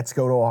 let's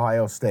go to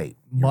Ohio State.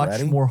 You Much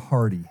ready? more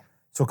hardy.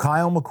 So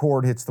Kyle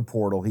McCord hits the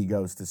portal. He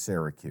goes to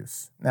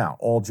Syracuse. Now,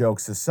 all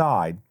jokes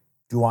aside,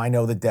 do I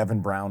know that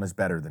Devin Brown is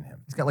better than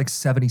him? He's got like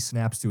 70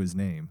 snaps to his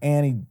name.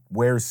 And he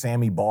wears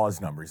Sammy Baugh's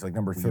number. He's like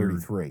number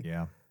 33.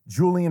 Yeah.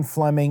 Julian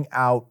Fleming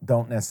out,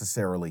 don't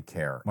necessarily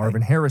care.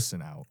 Marvin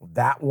Harrison out.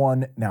 That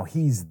one, now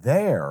he's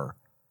there.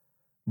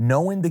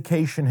 No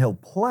indication he'll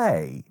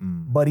play,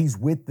 but he's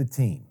with the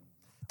team.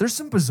 There's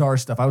some bizarre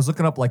stuff. I was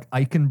looking up like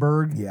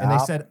Eichenberg, and they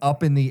Yup. said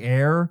up in the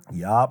air.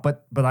 Yup.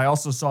 But I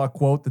also saw a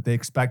quote that they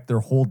expect their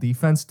whole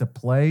defense to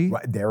play.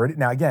 Right, there it is.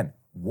 Now, again,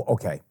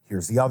 okay,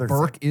 here's the other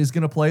Burke thing. is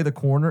going to play the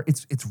corner.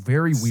 It's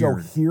very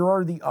weird. So here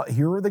are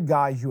the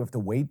guys you have to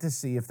wait to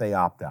see if they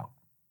opt out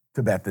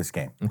to bet this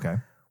game. Okay.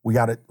 We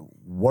got it.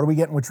 What are we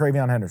getting with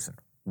Travion Henderson?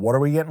 What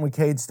are we getting with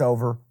Cade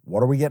Stover?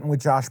 What are we getting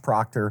with Josh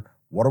Proctor?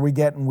 What are we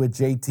getting with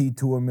JT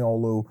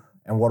Tuimoloau?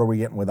 And what are we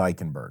getting with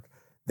Eichenberg?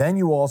 Then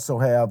you also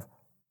have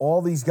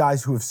all these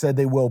guys who have said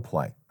they will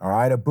play. All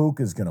right,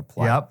 Abuka is going to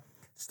play. Yep.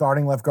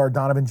 Starting left guard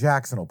Donovan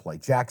Jackson will play.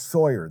 Jack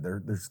Sawyer,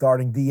 they're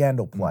starting D end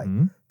will play.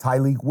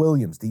 Tyleek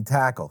Williams, D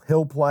tackle,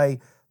 he'll play.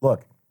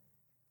 Look,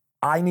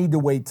 I need to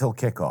wait till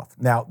kickoff.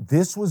 Now,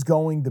 this was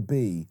going to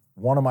be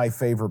one of my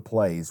favorite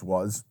plays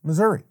was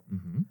Missouri.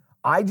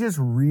 I just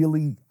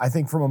really, I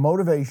think from a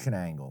motivation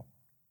angle,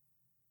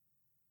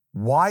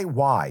 why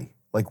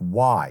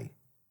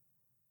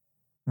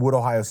would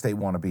Ohio State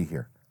want to be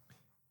here?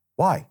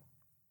 Why?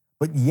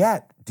 But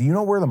yet, do you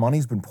know where the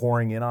money's been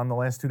pouring in on the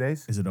last 2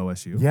 days? Is it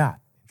OSU? Yeah.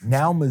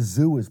 Now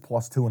Mizzou is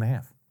plus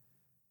 2.5.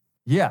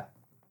 Yeah.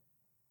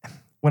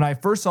 When I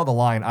first saw the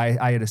line,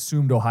 I had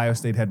assumed Ohio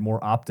State had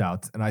more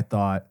opt-outs, and I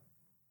thought,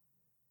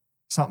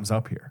 something's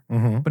up here.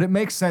 But it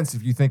makes sense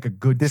if you think a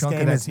good This chunk of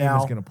game that is team now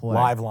is going to play.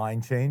 live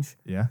line change.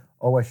 Yeah.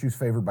 OSU's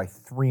favored by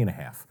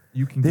 3.5.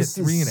 You can This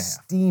get 3.5. is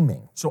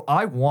steaming. So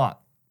I want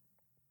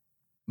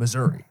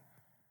Missouri.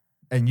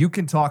 And you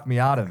can talk me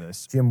out of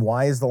this. Jim,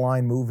 why is the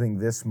line moving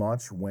this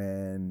much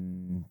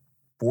when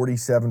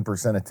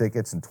 47% of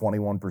tickets and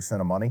 21%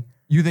 of money?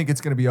 You think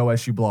it's going to be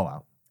OSU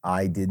blowout?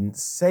 I didn't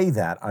say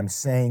that. I'm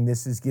saying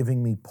this is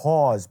giving me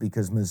pause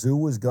because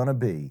Mizzou is going to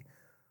be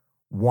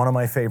one of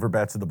my favorite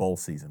bets of the bowl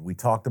season. We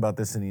talked about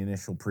this in the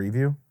initial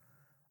preview.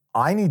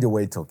 I need to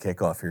wait till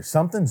kickoff here.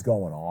 Something's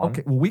going on.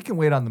 Okay, well, we can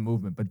wait on the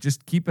movement, but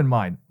just keep in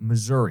mind,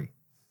 Missouri,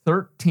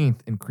 13th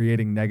in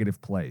creating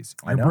negative plays.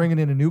 I You're know. bringing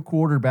in a new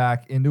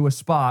quarterback into a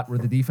spot where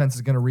the defense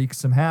is going to wreak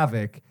some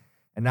havoc,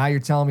 and now you're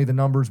telling me the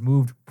numbers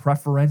moved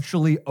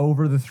preferentially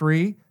over the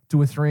 3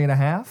 to a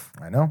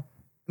 3.5? I know.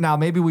 Now,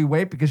 maybe we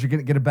wait because you're going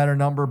to get a better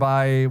number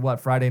by,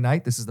 Friday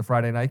night? This is the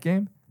Friday night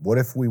game? What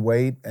if we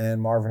wait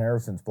and Marvin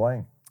Harrison's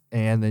playing?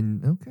 And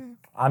then, okay.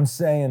 I'm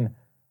saying,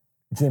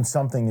 Jim,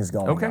 something is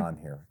going Okay. on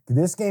here.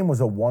 This game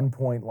was a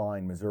 1-point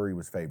line. Missouri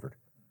was favored.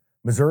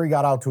 Missouri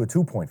got out to a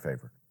 2-point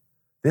favorite.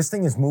 This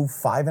thing has moved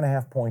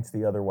 5.5 points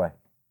the other way.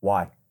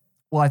 Why?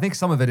 Well, I think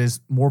some of it is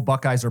more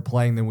Buckeyes are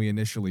playing than we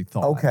initially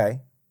thought. Okay.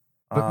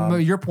 But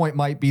your point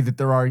might be that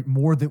there are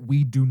more that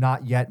we do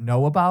not yet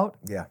know about,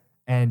 Yeah.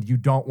 and you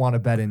don't want to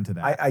bet into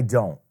that. I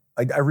don't.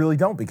 I really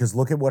don't, because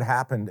look at what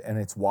happened, and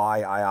it's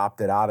why I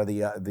opted out of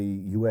the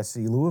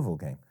USC Louisville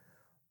game.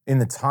 In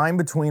the time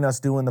between us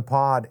doing the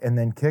pod and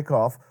then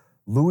kickoff,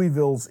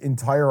 Louisville's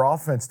entire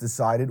offense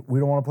decided we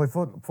don't want to play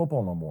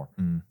football no more.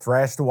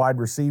 Thrashed the wide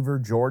receiver,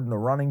 Jordan the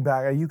running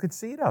back. You could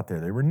see it out there.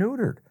 They were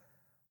neutered.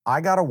 I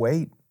got to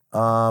wait.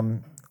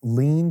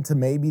 Lean to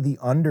maybe the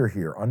under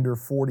here, under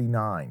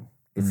 49,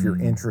 if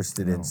you're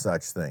interested in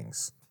such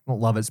things. I don't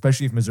love it,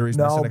 especially if Missouri's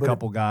missing a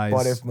couple guys.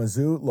 But if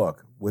Mizzou,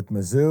 look, with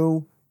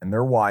Mizzou and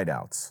their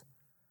wideouts,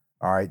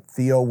 all right,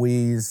 Theo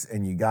Wees,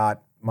 and you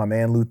got my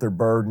man Luther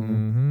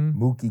Burden,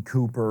 Mookie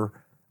Cooper.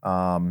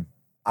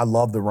 I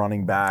love the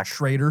running back.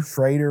 Schrader.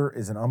 Schrader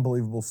is an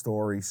unbelievable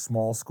story.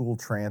 Small school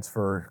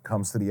transfer,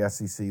 comes to the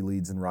SEC,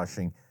 leads in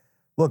rushing.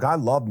 Look, I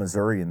love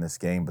Missouri in this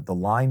game, but the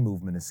line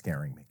movement is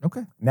scaring me.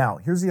 Okay. Now,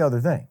 here's the other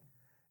thing.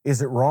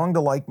 Is it wrong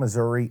to like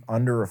Missouri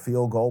under a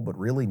field goal, but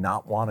really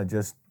not want to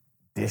just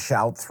dish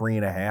out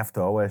 3.5 to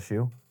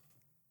OSU?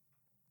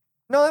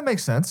 No, that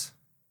makes sense.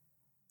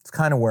 It's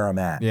kind of where I'm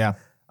at. Yeah.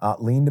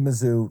 Lean to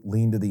Mizzou,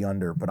 lean to the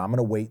under, but I'm going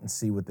to wait and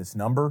see with this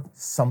number.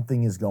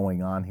 Something is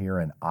going on here,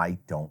 and I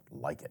don't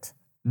like it.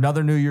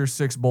 Another New Year's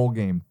Six bowl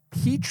game.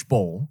 Peach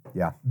Bowl.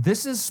 Yeah.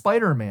 This is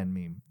Spider-Man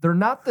meme. They're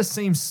not the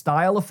same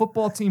style of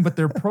football team, but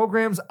their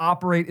programs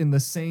operate in the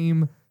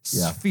same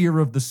sphere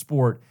of the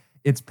sport.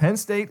 It's Penn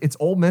State, it's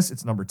Ole Miss,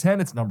 it's number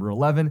 10, it's number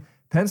 11.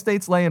 Penn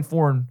State's laying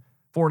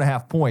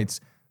 4.5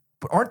 points.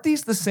 But aren't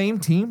these the same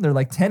team? They're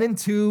like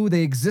 10-2.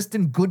 They exist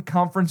in good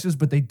conferences,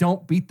 but they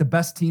don't beat the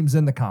best teams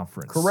in the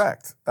conference.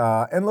 Correct.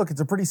 And look,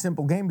 it's a pretty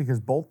simple game because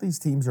both these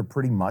teams are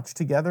pretty much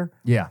together.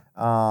 Yeah.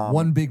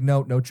 One big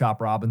note, no Chop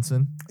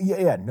Robinson.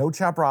 Yeah, no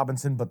Chop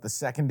Robinson, but the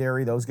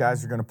secondary, those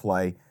guys are going to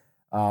play.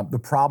 The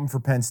problem for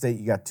Penn State,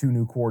 you got two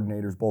new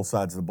coordinators, both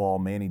sides of the ball.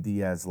 Manny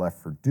Diaz left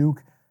for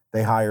Duke.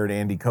 They hired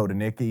Andy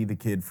Kodanicki, the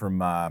kid from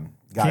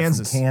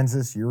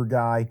Kansas, your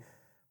guy.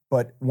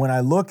 But when I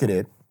look at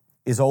it,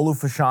 is Olu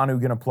Fashanu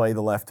going to play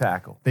the left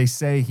tackle? They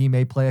say he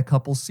may play a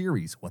couple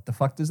series. What the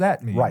fuck does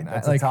that mean? Right,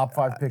 that's a top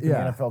 5 pick in the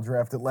NFL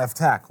draft at left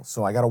tackle.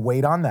 So I got to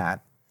wait on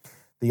that.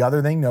 The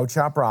other thing, no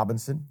Chop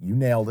Robinson. You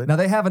nailed it. Now,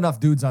 they have enough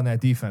dudes on that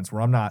defense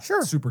where I'm not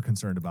super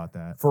concerned about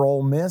that. For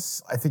Ole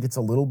Miss, I think it's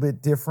a little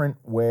bit different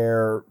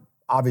where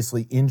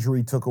obviously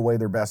injury took away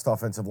their best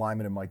offensive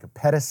lineman in Micah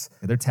Pettis.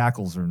 Yeah, their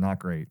tackles are not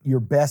great.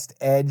 Your best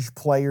edge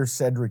player,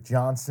 Cedric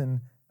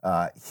Johnson,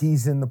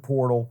 he's in the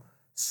portal.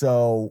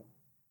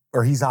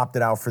 Or he's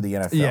opted out for the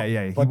NFL.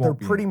 Yeah. But they're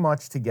pretty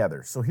much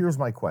together. So here's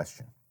my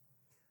question.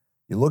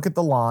 You look at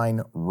the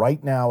line.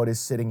 Right now it is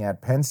sitting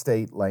at Penn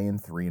State laying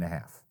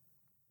 3.5.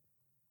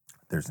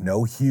 There's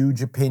no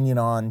huge opinion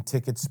on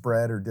ticket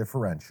spread or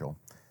differential.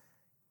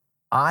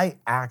 I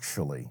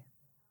actually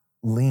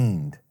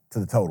leaned to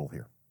the total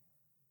here.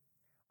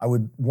 I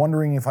was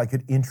wondering if I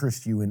could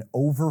interest you in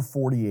over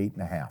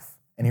 48.5.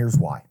 And here's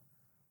why.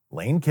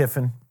 Lane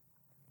Kiffin,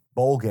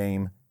 bowl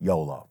game,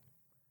 YOLO.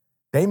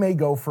 They may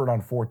go for it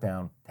on 4th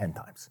down 10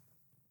 times.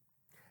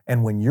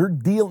 And when you're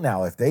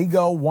now, if they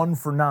go 1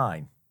 for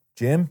 9,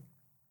 Jim,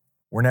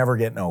 we're never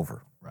getting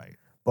over. Right.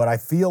 But I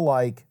feel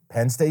like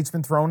Penn State's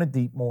been throwing it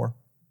deep more.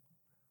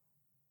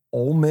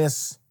 Ole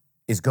Miss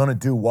is going to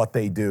do what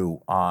they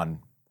do on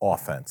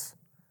offense.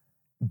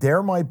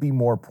 There might be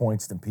more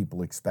points than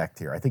people expect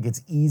here. I think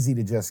it's easy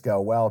to just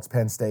go, well, it's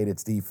Penn State,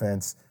 it's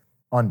defense,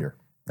 under.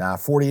 Now,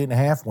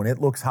 48.5, when it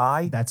looks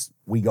high,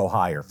 we go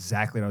higher.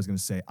 Exactly what I was going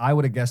to say. I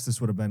would have guessed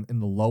this would have been in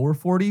the lower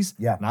 40s,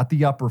 not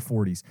the upper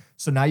 40s.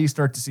 So now you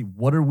start to see,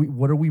 what are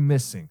we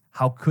missing?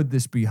 How could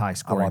this be high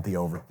scoring? I want the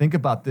over. Think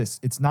about this.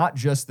 It's not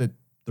just that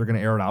they're going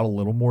to air it out a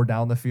little more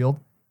down the field.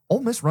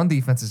 Ole Miss run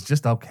defense is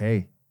just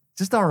okay.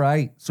 Just all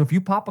right. So if you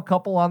pop a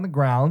couple on the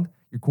ground,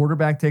 your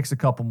quarterback takes a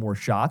couple more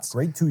shots.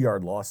 Great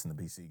 2-yard loss in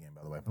the BC game,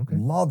 by the way. Okay.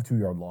 Love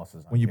 2-yard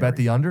losses. When you bet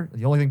the under,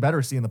 the only thing better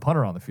is seeing the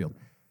punter on the field.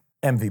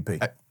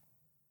 MVP.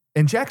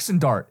 And Jackson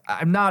Dart,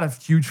 I'm not a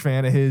huge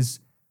fan of his,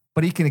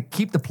 but he can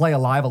keep the play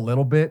alive a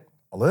little bit.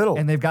 A little.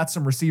 And they've got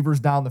some receivers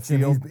down the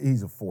field.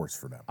 He's a force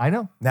for them. I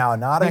know. Now,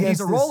 He's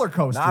a roller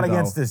coaster, Not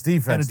against this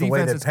defense, the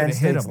way that Penn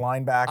State's him.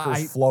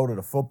 linebackers floated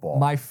a football.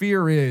 My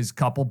fear is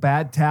couple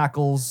bad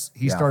tackles.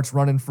 He starts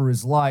running for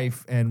his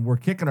life, and we're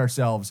kicking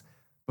ourselves.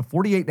 But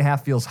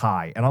 48.5 feels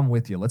high, and I'm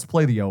with you. Let's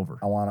play the over.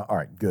 All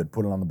right, good.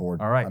 Put it on the board.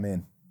 All right. I'm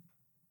in.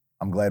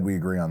 I'm glad we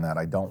agree on that.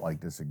 I don't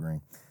like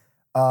disagreeing.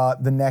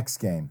 The next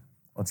game.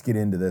 Let's get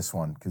into this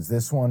one because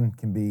this one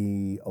can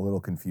be a little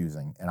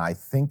confusing. And I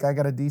think I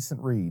got a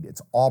decent read.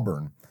 It's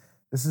Auburn.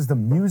 This is the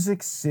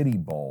Music City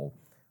Bowl.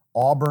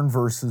 Auburn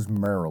versus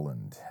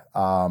Maryland.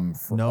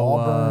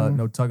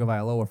 No Tug of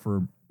Iowa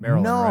for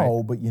Maryland,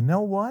 right? But you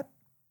know what?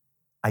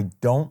 I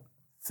don't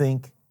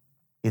think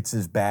it's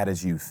as bad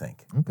as you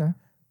think. Okay.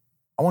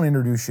 I want to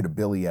introduce you to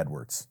Billy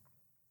Edwards.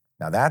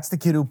 Now, that's the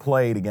kid who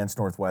played against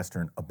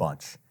Northwestern a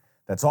bunch.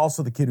 That's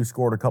also the kid who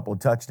scored a couple of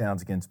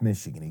touchdowns against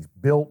Michigan. He's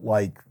built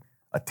like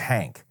a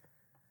tank.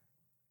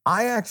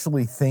 I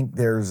actually think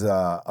there's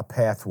a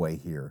pathway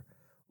here.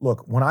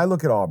 Look, when I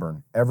look at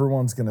Auburn,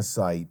 everyone's going to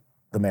cite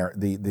the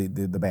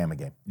Bama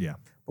game. Yeah.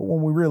 But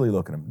when we really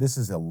look at them, this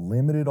is a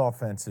limited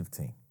offensive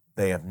team.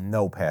 They have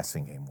no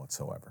passing game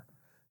whatsoever.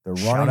 They're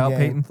Shout out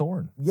Peyton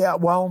Thorne. Yeah,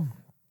 well,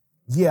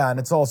 and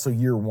it's also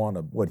year one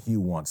of what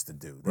Hugh wants to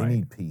do. They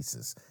need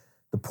pieces.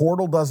 The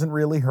portal doesn't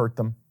really hurt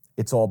them.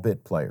 It's all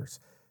bit players.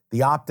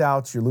 The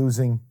opt-outs, you're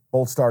losing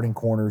both starting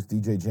corners,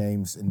 DJ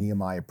James and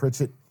Nehemiah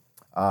Pritchett.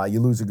 You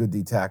lose a good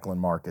D tackle in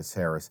Marcus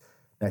Harris.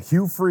 Now,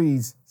 Hugh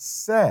Freeze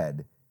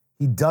said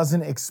he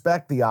doesn't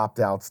expect the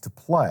opt-outs to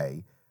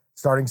play.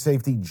 Starting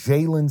safety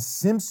Jalen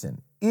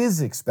Simpson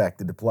is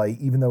expected to play,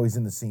 even though he's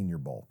in the Senior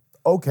Bowl.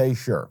 Okay,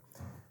 sure.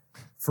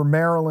 For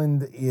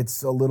Maryland,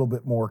 it's a little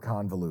bit more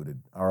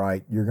convoluted, all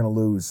right? You're going to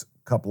lose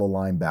a couple of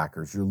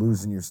linebackers. You're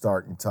losing your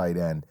starting tight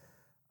end.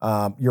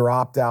 Your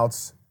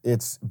opt-outs,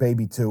 it's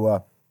Baby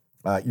Tua.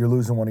 You're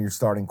losing one of your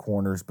starting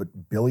corners,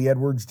 but Billy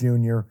Edwards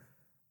Jr.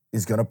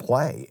 is going to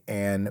play.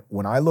 And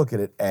when I look at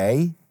it,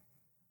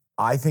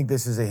 I think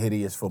this is a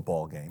hideous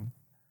football game.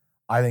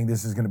 I think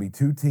this is going to be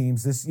two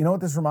teams. This, you know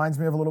what this reminds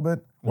me of a little bit?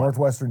 What?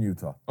 Northwestern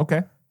Utah.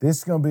 Okay. This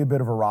is going to be a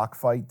bit of a rock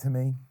fight to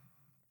me.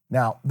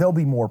 Now, there'll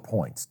be more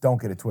points.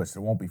 Don't get it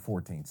twisted. It won't be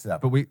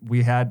 14-7. But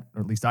we had,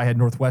 or at least I had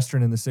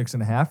Northwestern in the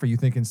 6.5. Are you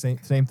thinking same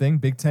thing?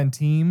 Big Ten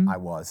team? I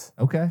was.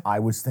 Okay. I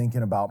was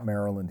thinking about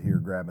Maryland here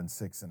grabbing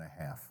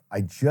 6.5.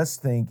 I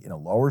just think in a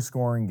lower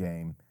scoring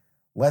game,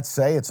 let's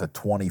say it's a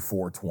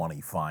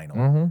 24-20 final.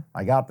 Mm-hmm.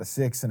 I got the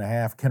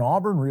 6.5. Can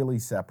Auburn really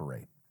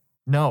separate?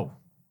 No,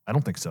 I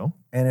don't think so.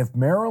 And if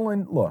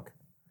Maryland's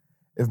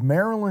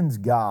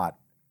got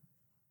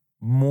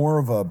more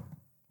of a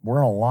we're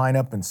going to line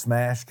up and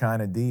smash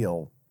kind of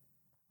deal,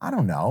 I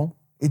don't know.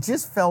 It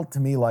just felt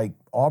to me like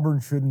Auburn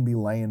shouldn't be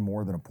laying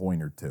more than a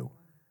point or two.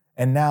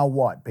 And now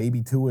what?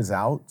 Baby Tua is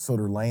out, so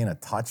they're laying a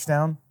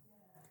touchdown?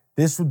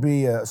 This would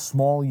be a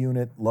small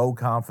unit, low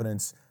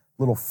confidence,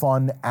 little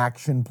fun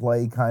action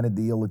play kind of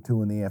deal at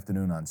 2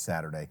 p.m. on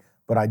Saturday.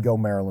 But I'd go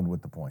Maryland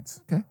with the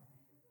points. Okay.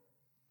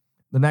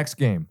 The next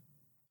game,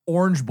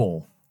 Orange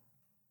Bowl.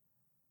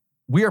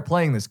 We are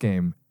playing this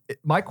game.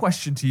 My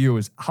question to you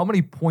is, how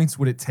many points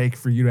would it take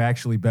for you to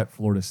actually bet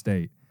Florida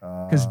State?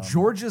 Because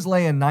Georgia's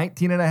laying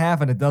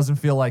 19.5, and it doesn't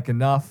feel like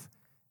enough.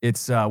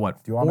 It's,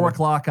 4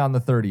 o'clock on the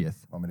 30th.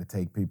 Want me to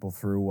take people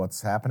through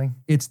what's happening?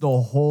 It's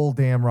the whole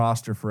damn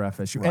roster for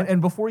FSU. Right.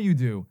 And before you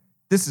do,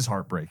 this is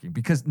heartbreaking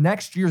because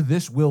next year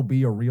this will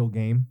be a real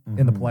game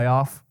in the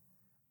playoff.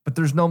 But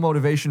there's no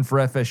motivation for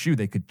FSU.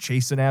 They could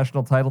chase a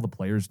national title. The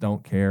players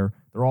don't care.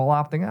 They're all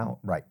opting out.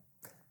 Right.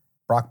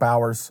 Brock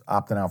Bowers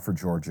opting out for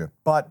Georgia.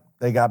 But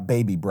they got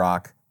baby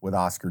Brock with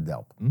Oscar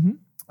Delp.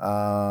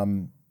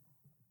 Mm-hmm.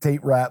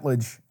 Tate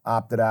Ratledge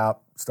opted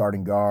out,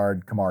 starting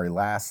guard. Kamari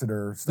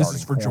Lassiter, starting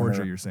This is for corner.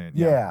 Georgia, you're saying.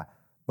 Yeah.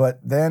 But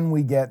then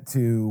we get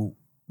to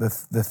the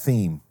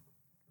theme.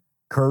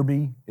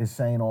 Kirby is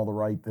saying all the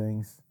right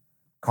things.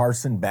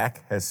 Carson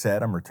Beck has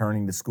said, I'm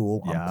returning to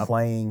school. Yep. I'm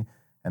playing.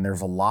 And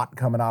there's a lot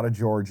coming out of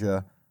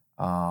Georgia.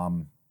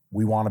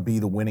 We want to be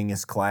the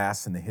winningest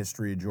class in the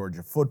history of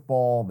Georgia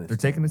football. This They're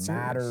taking it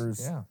matters.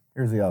 serious. Yeah.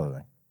 Here's the other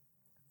thing.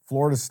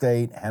 Florida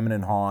State, hemming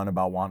and hawing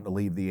about wanting to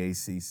leave the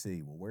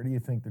ACC. Well, where do you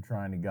think they're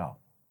trying to go?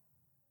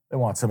 They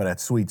want some of that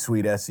sweet,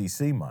 sweet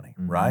SEC money,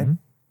 right?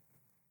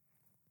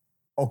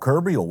 Oh,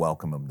 Kirby will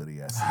welcome them to the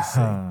SEC.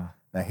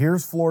 Now,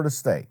 here's Florida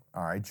State.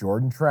 All right,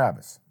 Jordan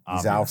Travis.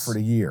 He's out for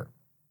the year.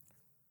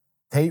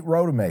 Tate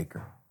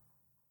Rodemaker.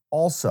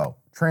 Also,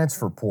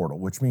 transfer portal,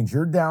 which means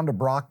you're down to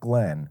Brock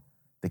Glenn,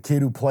 the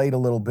kid who played a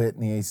little bit in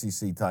the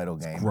ACC title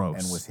game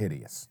and was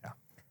hideous. Yeah.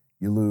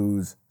 You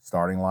lose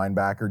starting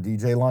linebacker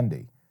DJ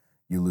Lundy.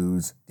 You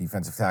lose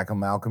defensive tackle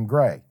Malcolm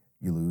Gray.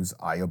 You lose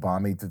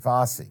Ayobami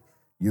Tafasi.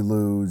 You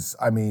lose,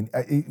 keep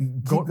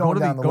going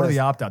down the list. Go to the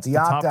opt-outs. The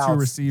top two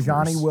receivers.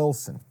 Johnny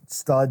Wilson,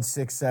 stud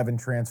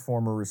 6'7"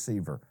 transformer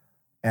receiver,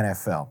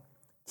 NFL.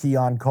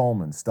 Keon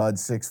Coleman, stud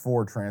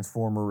 6'4"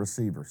 transformer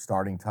receiver.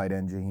 Starting tight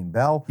end Jaheim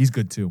Bell. He's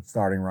good too.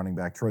 Starting running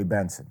back Troy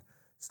Benson.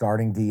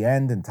 Starting D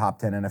end and top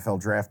 10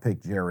 NFL draft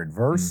pick Jared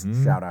Verse.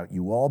 Shout out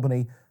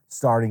UAlbany.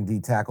 Starting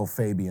D tackle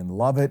Fabian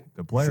Lovett.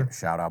 Good player.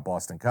 Shout out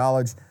Boston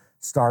College.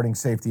 Starting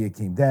safety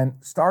Akeem Dent.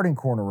 Starting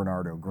corner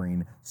Renardo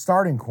Green.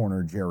 Starting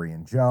corner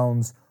Jerrion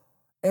Jones.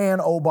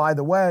 And oh, by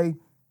the way,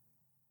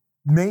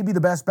 maybe the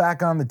best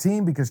back on the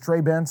team because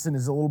Trey Benson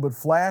is a little bit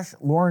flash.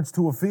 Lawrence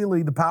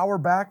Tuafili, the power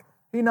back,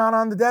 he's not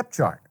on the depth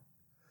chart.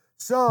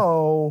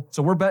 So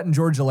we're betting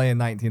Georgia laying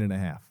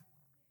 19.5.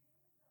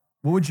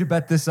 What would you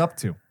bet this up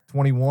to?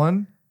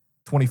 21?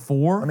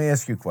 24? Let me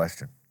ask you a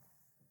question.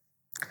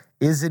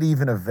 Is it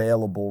even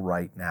available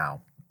right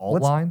now?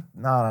 Alt line?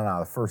 No,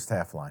 the first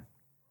half line.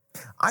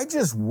 I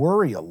just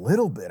worry a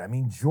little bit. I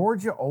mean,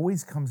 Georgia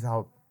always comes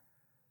out.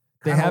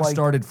 They have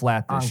started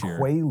flat this on year.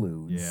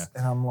 Quaaludes. Yeah.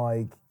 And I'm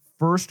like.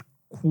 First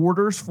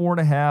quarter's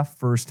 4.5.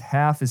 First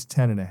half is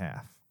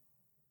 10.5.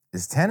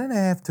 Is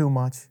 10.5 too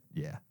much?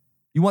 Yeah.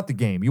 You want the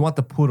game. You want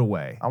the put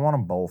away. I want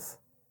them both.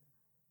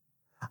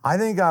 I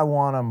think I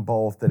want them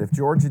both that if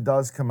Georgia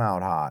does come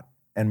out hot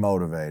and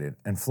motivated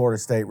and Florida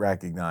State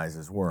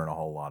recognizes we're in a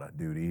whole lot of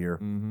duty here,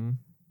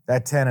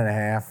 that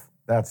 10.5,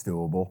 that's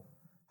doable.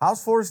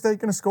 How's Florida State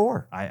going to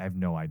score? I have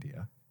no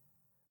idea.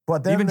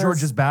 But then even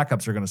Georgia's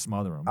backups are going to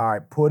smother them. All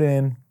right, put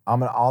in.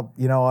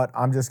 You know what?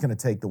 I'm just going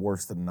to take the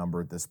worst of the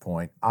number at this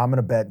point. I'm going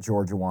to bet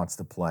Georgia wants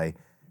to play.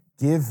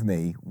 Give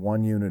me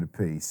 1 unit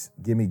apiece.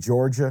 Give me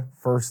Georgia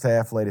first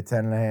half, lay to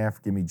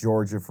 10.5. Give me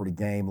Georgia for the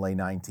game, lay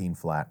 19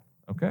 flat.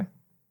 Okay.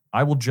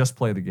 I will just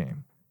play the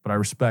game, but I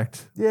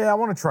respect. Yeah, I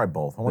want to try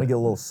both. I want to get a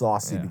little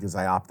saucy because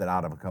I opted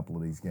out of a couple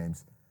of these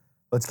games.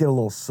 Let's get a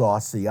little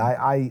saucy.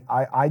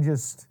 I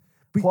just.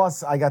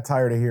 Plus, I got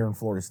tired of hearing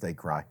Florida State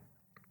cry.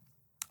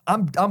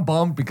 I'm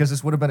bummed because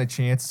this would have been a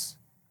chance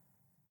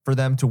for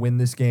them to win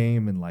this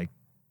game and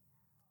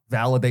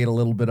validate a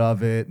little bit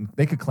of it. And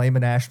they could claim a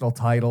national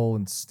title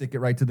and stick it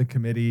right to the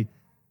committee.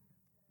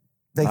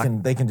 They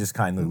can just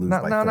kindly lose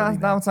by 30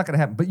 No, it's not going to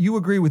happen. But you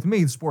agree with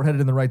me, the sport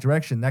headed in the right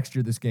direction. Next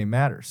year, this game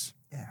matters.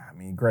 Yeah, I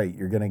mean, great.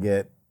 You're going to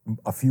get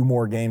a few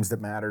more games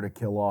that matter to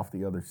kill off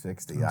the other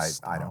 60.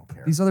 I don't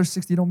care. These other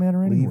 60 don't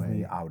matter anyway. Leave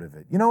me out of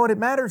it. You know what? It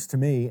matters to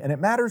me, and it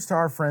matters to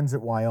our friends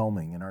at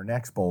Wyoming in our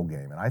next bowl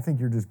game. And I think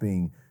you're just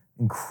being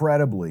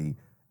incredibly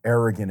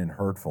arrogant and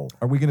hurtful.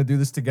 Are we going to do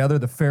this together?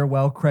 The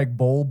farewell Craig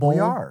Bowl? We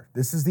are.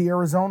 This is the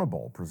Arizona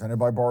Bowl, presented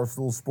by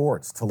Barstool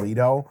Sports.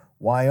 Toledo,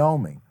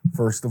 Wyoming.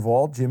 First of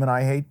all, Jim and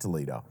I hate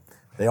Toledo.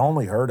 They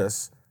only hurt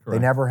us. Correct.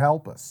 They never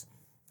help us.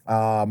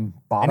 Bottom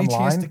Any line,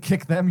 chance to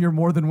kick them, you're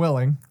more than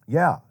willing.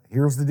 Yeah.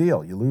 Here's the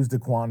deal. You lose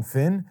DeQuan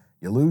Finn,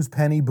 you lose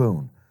Penny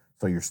Boone.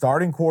 So your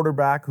starting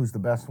quarterback, who's the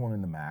best one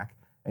in the MAC,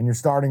 and your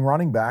starting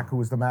running back, who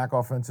was the MAC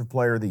Offensive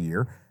Player of the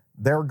Year,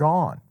 they're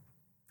gone.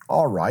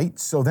 All right.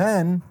 So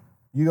then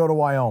you go to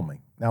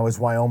Wyoming. Now, is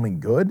Wyoming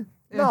good?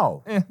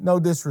 No. No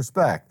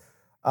disrespect.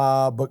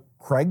 But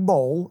Craig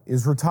Bowl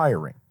is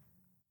retiring.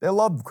 They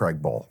love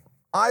Craig Bowl.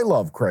 I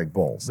love Craig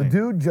Bowl. The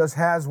dude just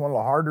has one of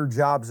the harder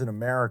jobs in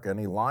America, and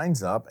he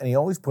lines up, and he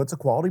always puts a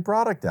quality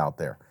product out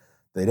there.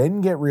 They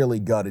didn't get really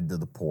gutted to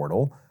the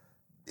portal.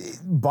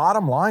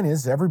 Bottom line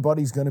is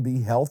everybody's going to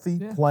be healthy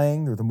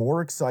playing. They're the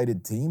more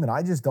excited team, and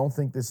I just don't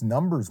think this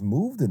number's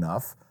moved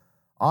enough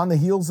on the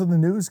heels of the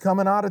news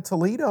coming out of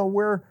Toledo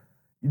where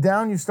you're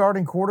down your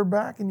starting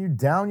quarterback and you're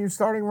down your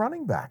starting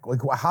running back. Like,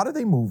 how do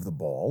they move the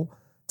ball?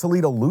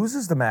 Toledo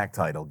loses the MAC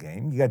title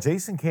game. You got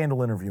Jason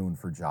Candle interviewing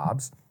for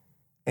jobs,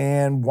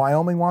 and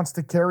Wyoming wants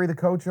to carry the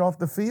coach off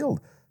the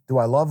field. Do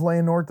I love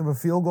laying north of a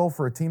field goal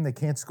for a team that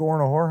can't score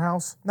in a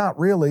whorehouse? Not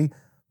really,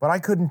 but I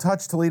couldn't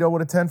touch Toledo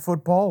with a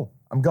 10-foot pole.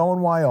 I'm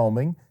going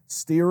Wyoming,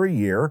 steer a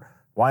year.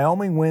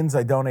 Wyoming wins,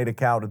 I donate a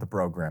cow to the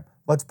program.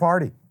 Let's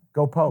party.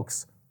 Go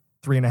Pokes.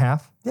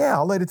 3.5? Yeah,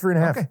 I'll lay to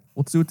 3.5. Okay,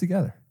 let's do it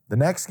together. The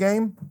next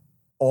game,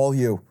 all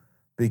you.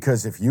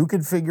 Because if you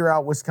can figure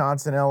out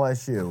Wisconsin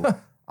LSU,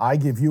 I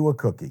give you a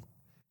cookie.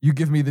 You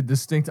give me the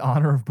distinct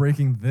honor of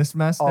breaking this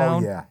mess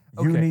down? Oh, yeah.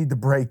 You need to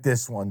break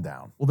this one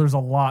down. Well, there's a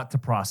lot to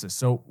process.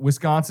 So,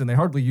 Wisconsin, they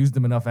hardly used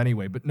him enough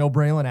anyway, but no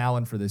Braylon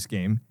Allen for this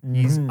game.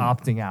 He's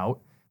opting out.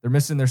 They're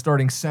missing their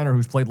starting center,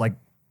 who's played like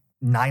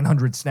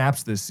 900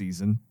 snaps this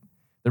season.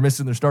 They're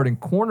missing their starting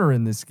corner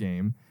in this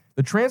game.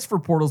 The transfer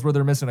portal's where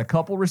they're missing a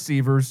couple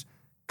receivers,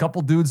 a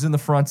couple dudes in the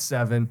front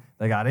seven.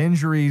 They got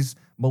injuries.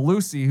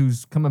 Malusi,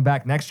 who's coming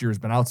back next year, has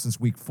been out since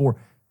week 4.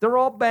 They're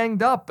all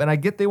banged up, and I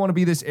get they want to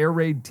be this air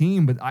raid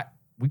team, but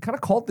we kind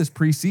of called this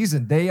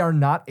preseason. They are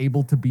not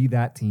able to be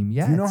that team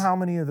yet. Do you know how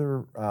many of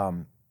their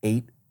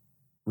 8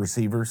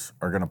 receivers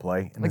are going to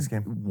play in this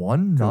game?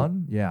 1? 2.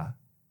 None? Yeah.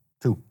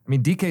 2. I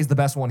mean, DK's the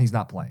best one. He's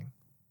not playing.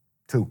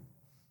 2.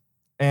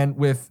 And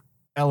with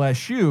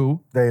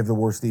LSU, they have the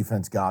worst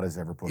defense God has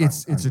ever put on.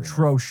 It's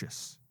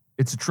atrocious.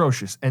 It's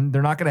atrocious. And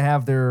they're not going to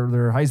have their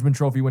Heisman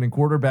Trophy winning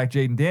quarterback,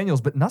 Jaden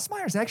Daniels, but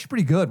Nussmeier's actually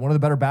pretty good. One of the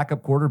better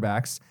backup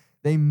quarterbacks.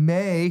 They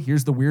may,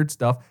 here's the weird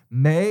stuff,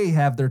 may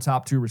have their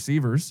top 2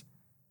 receivers,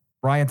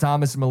 Brian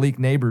Thomas and Malik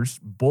Neighbors.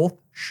 Both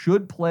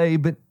should play,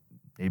 but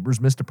Neighbors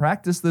missed a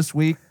practice this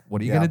week.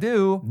 What are you going to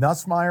do?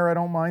 Nussmeier, I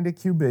don't mind at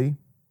QB.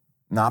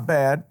 Not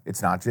bad.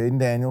 It's not Jaden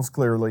Daniels,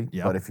 clearly.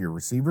 Yep. But if your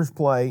receivers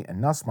play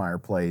and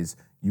Nussmeier plays,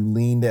 you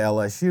lean to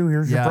LSU.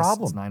 Here's your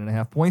problem. It's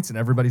 9.5 points, and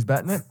everybody's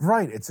betting it.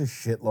 Right. It's a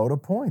shitload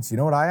of points. You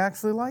know what I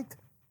actually liked?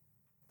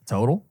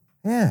 Total?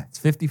 Yeah. It's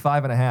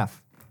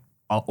 55.5.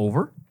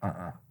 Over?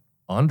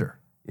 Under.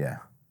 Yeah.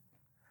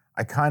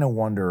 I kind of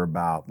wonder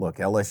about, look,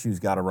 LSU's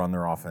got to run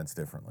their offense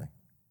differently.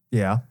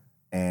 Yeah.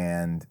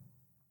 And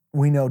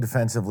we know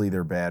defensively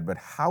they're bad, but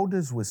how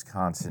does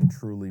Wisconsin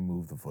truly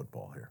move the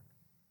football here?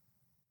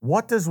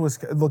 What does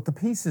Wisconsin... Look, the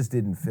pieces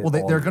didn't fit. Well,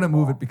 they're going to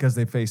move it because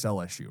they face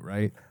LSU,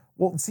 right?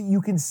 Well, see,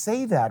 you can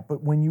say that,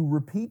 but when you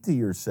repeat to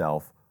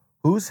yourself,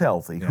 who's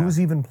healthy, who's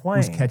even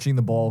playing... Who's catching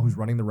the ball, who's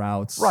running the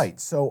routes. Right,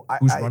 so...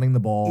 Who's running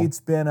the ball.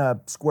 It's been a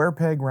square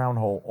peg, round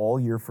hole all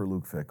year for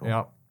Luke Fickell.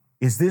 Yeah.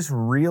 Is this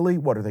really...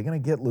 What, are they going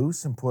to get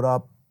loose and put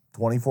up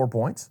 24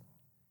 points?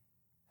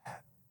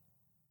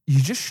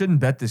 You just shouldn't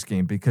bet this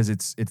game because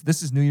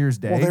this is New Year's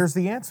Day. Well, there's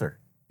the answer.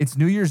 It's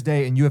New Year's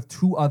Day, and you have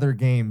 2 other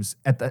games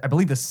at, I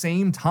believe, the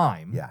same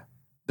time. Yeah.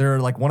 They're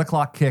like 1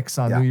 o'clock kicks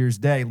on New Year's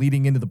Day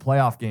leading into the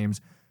playoff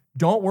games.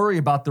 Don't worry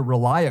about the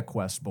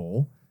ReliaQuest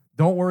Bowl.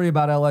 Don't worry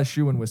about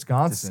LSU and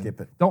Wisconsin. Just skip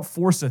it. Don't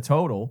force a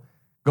total.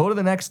 Go to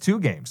the next 2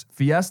 games,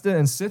 Fiesta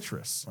and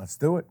Citrus. Let's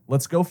do it.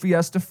 Let's go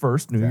Fiesta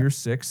first, New Year's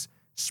 6.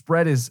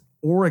 Spread is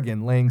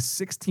Oregon laying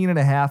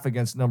 16.5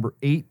 against number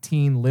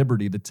 18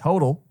 Liberty. The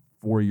total,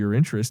 for your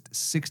interest,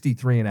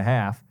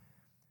 63.5.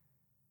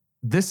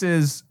 This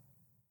is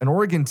an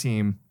Oregon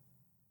team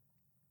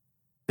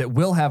that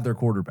will have their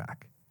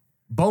quarterback.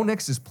 Bo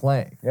Nix is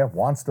playing. Yeah,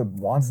 wants to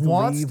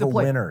leave a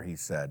winner, he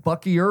said.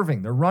 Bucky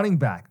Irving, their running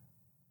back.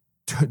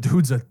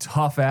 Dude's a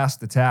tough ass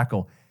to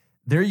tackle.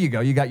 There you go.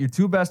 You got your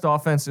 2 best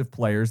offensive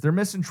players. They're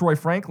missing Troy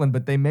Franklin,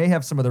 but they may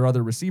have some of their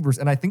other receivers.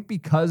 And I think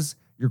because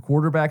your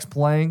quarterback's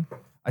playing,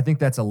 I think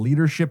that's a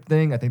leadership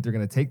thing. I think they're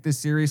going to take this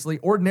seriously.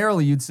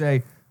 Ordinarily, you'd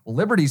say, well,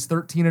 Liberty's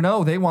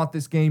 13-0. They want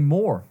this game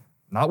more.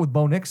 Not with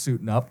Bo Nix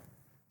suiting up.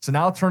 So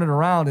now turn it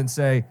around and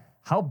say,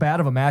 how bad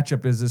of a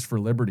matchup is this for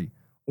Liberty?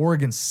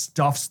 Oregon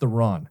stuffs the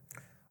run.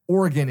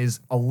 Oregon is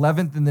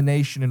 11th in the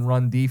nation in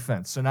run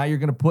defense. So now you're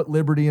going to put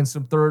Liberty in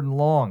some third and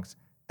longs.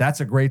 That's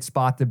a great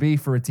spot to be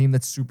for a team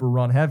that's super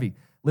run heavy.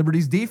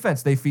 Liberty's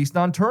defense, they feast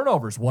on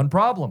turnovers. One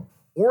problem.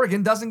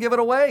 Oregon doesn't give it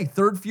away.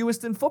 Third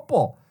fewest in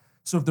football.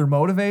 So if they're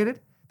motivated,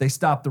 they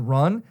stop the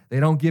run. They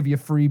don't give you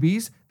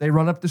freebies. They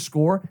run up the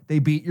score. They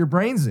beat your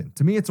brains in.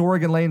 To me, it's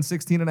Oregon laying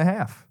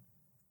 16.5.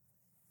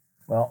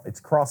 Well, it's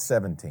cross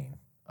 17.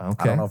 Okay.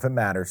 I don't know if it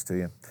matters to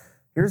you.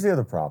 Here's the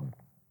other problem.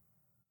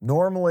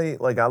 Normally,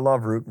 I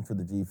love rooting for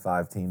the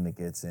G5 team that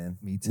gets in.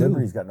 Me too.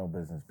 Liberty's got no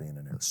business being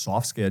in there.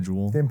 Soft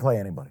schedule. Didn't play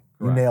anybody.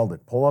 You nailed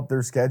it. Pull up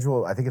their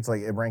schedule. I think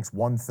it ranks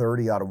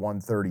 130 out of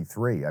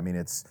 133. I mean,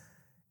 it's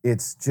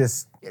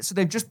just... So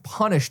they've just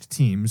punished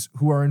teams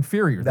who are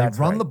inferior. They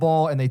run the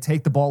ball and they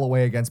take the ball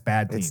away against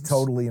bad teams. It's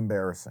totally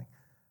embarrassing.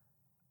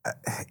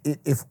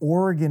 If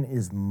Oregon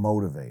is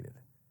motivated,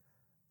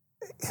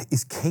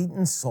 is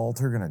Caden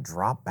Salter going to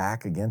drop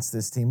back against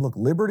this team? Look,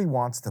 Liberty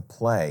wants to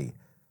play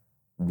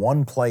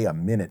one play a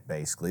minute,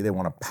 basically. They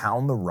want to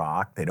pound the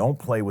rock. They don't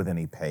play with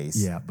any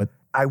pace. Yeah, but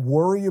I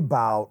worry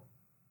about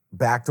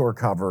backdoor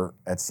cover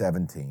at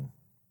 17.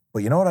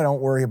 But you know what I don't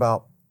worry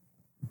about?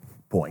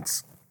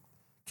 Points.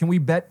 Can we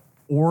bet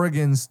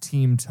Oregon's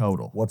team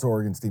total? What's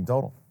Oregon's team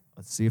total?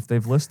 Let's see if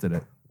they've listed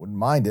it. Wouldn't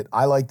mind it.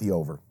 I like the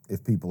over,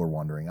 if people are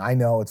wondering. I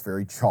know it's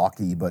very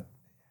chalky, but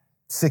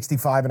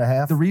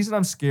 65.5. The reason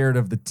I'm scared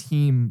of the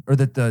team or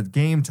that the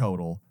game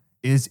total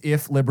is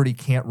if Liberty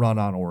can't run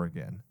on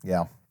Oregon.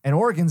 Yeah. And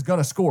Oregon's going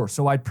to score.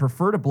 So I'd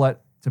prefer to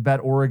bet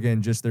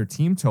Oregon just their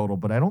team total,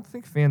 but I don't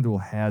think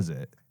FanDuel has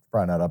it.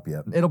 Probably not up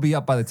yet. It'll be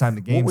up by the time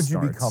the game starts.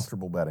 What would you be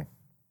comfortable betting?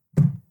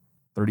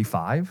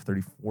 35,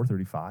 34,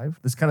 35.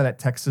 This is kind of that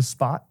Texas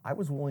spot. I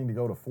was willing to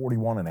go to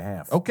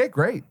 41.5. Okay,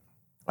 great.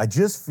 I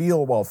just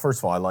feel, well, first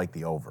of all, I like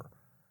the over.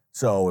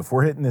 So if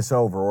we're hitting this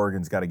over,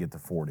 Oregon's got to get to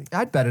 40.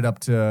 I'd bet it up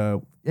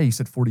to, you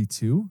said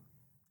 42?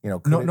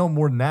 No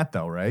more than that,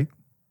 though, right?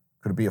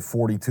 Could it be a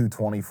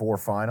 42-24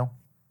 final?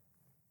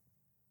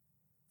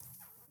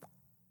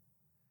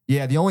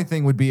 Yeah, the only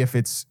thing would be if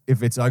it's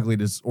ugly,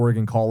 does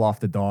Oregon call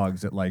off the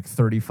dogs at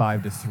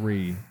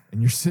 35-3,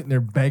 and you're sitting there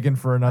begging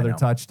for another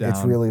touchdown?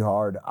 It's really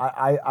hard.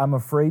 I'm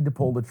afraid to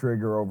pull the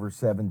trigger over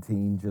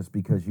 17 just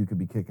because you could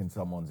be kicking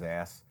someone's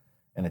ass,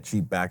 and a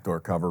cheap backdoor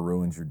cover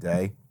ruins your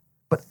day.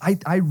 But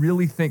I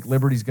really think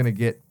Liberty's going to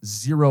get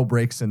 0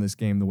 breaks in this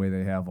game the way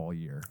they have all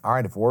year. All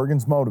right, if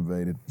Oregon's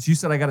motivated. So you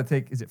said I got to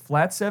take, is it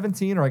flat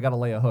 17 or I got to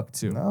lay a hook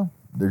too? No,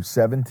 there's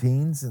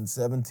 17s and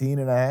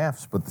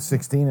 17.5s, but the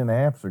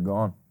 16.5s are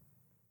gone.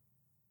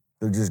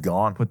 They're just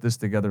gone. Put this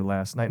together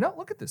last night. No,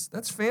 look at this.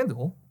 That's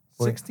FanDuel.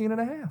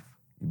 16.5.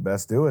 You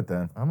best do it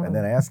then. And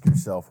then ask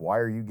yourself, why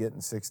are you getting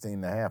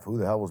 16.5? Who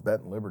the hell was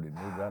betting Liberty to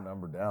move that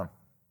number down?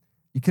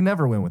 You can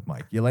never win with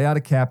Mike. You lay out a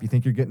cap, you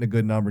think you're getting a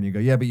good number, and you go,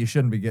 yeah, but you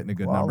shouldn't be getting a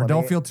good number.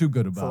 Don't feel too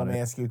good about it. So let me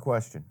ask you a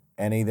question.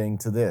 Anything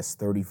to this,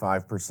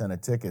 35%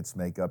 of tickets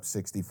make up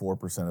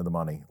 64% of the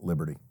money,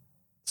 Liberty.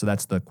 So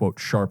that's the, quote,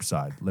 sharp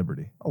side,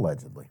 Liberty.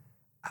 Allegedly.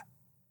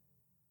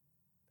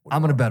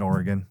 I'm going to bet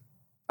Oregon.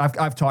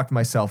 I've talked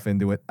myself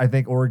into it. I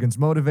think Oregon's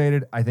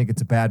motivated. I think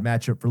it's a bad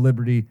matchup for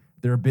Liberty.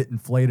 They're a bit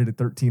inflated at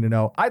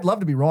 13-0. I'd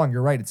love to be wrong.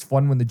 You're right. It's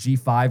fun when the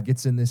G5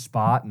 gets in this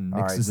spot and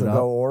mixes it up.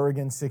 So go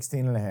Oregon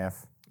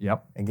 16.5.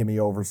 Yep. And give me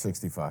over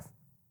 65.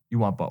 You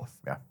want both?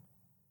 Yeah.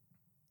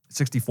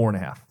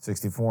 64.5.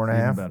 64.5?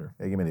 Even better.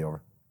 Yeah, give me the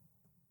over.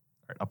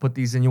 All right, I'll put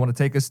these in. You want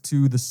to take us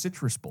to the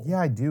Citrus Bowl? Yeah,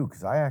 I do,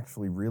 because I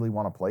actually really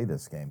want to play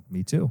this game.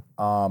 Me too.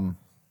 God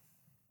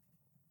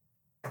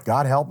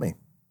help me.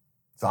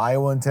 It's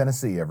Iowa and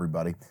Tennessee,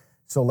 everybody.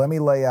 So let me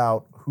lay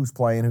out who's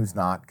playing, who's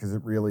not, because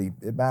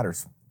it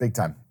matters big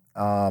time.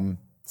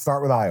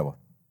 Start with Iowa.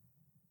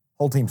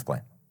 Whole team's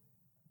playing.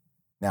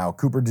 Now,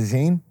 Cooper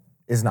DeJean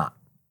is not.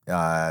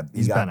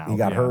 He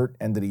got hurt,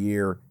 end of the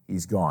year,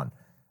 he's gone.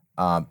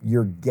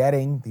 You're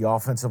getting the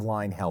offensive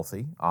line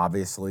healthy.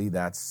 Obviously,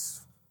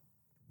 that's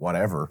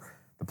whatever.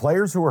 The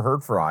players who are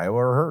hurt for Iowa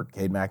are hurt.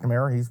 Cade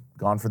McNamara, he's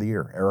gone for the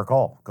year. Eric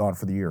Hall, gone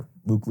for the year.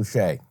 Luke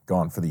Lachey,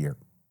 gone for the year.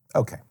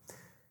 Okay.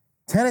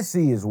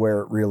 Tennessee is where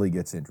it really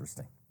gets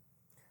interesting.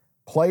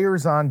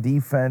 Players on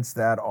defense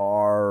that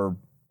are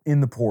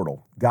in the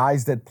portal,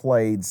 guys that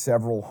played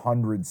several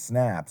hundred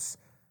snaps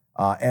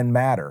and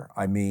matter.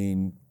 I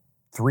mean,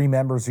 3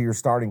 members of your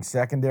starting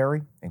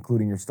secondary,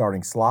 including your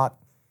starting slot,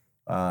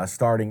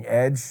 starting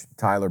edge,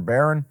 Tyler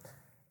Barron.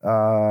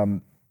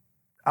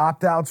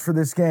 Opt-outs for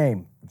this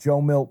game,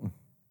 Joe Milton.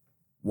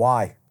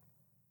 Why?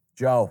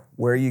 Joe,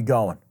 where are you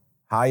going?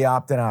 How you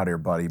opting out here,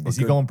 buddy? Is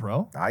he going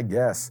pro? I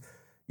guess.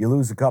 You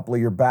lose a couple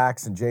of your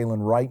backs in Jalen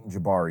Wright and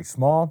Jabari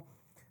Small.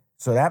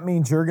 So that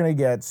means you're going to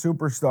get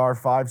superstar,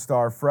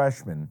 5-star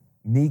freshman,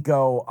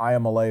 Nico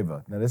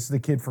Iamaleava. Now, this is the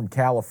kid from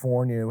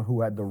California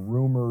who had the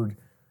rumored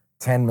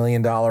 $10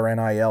 million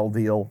NIL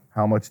deal.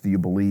 How much do you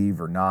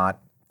believe or not?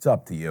 It's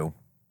up to you.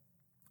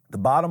 The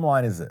bottom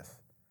line is this.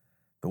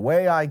 The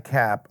way I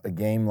cap a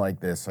game like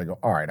this, I go,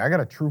 all right, I got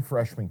a true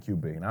freshman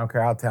QB, and I don't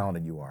care how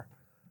talented you are,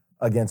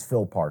 against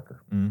Phil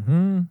Parker.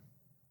 Mm-hmm.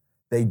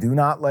 They do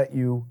not let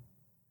you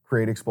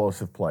create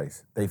explosive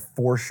plays. They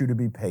force you to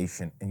be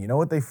patient. And you know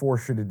what they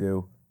force you to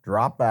do?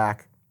 Drop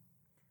back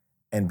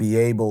and be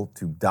able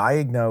to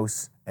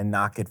diagnose and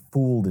not get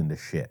fooled into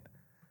shit.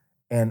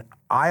 And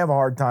I have a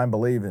hard time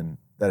believing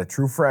that a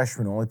true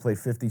freshman who only played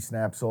 50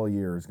 snaps all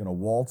year is going to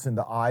waltz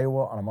into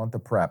Iowa on a month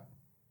of prep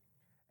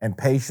and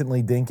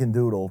patiently dink and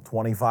doodle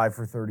 25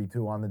 for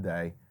 32 on the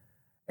day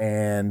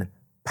and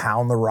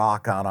pound the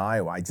rock on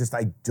Iowa.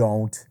 I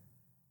don't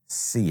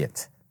see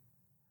it.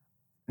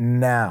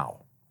 Now,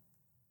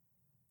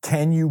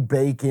 can you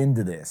bake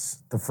into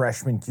this the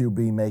freshman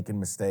QB making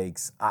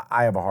mistakes?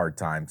 I have a hard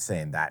time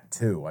saying that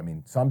too. I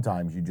mean,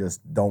 sometimes you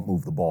just don't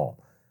move the ball.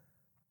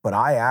 But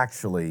I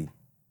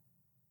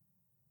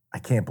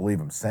can't believe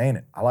I'm saying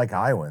it. I like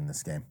Iowa in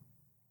this game.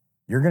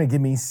 You're going to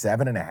give me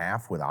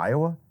 7.5 with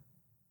Iowa?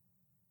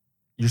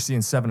 You're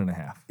seeing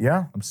 7.5.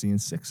 Yeah. I'm seeing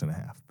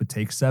 6.5, but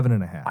take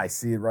 7.5. I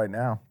see it right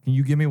now. Can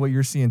you give me what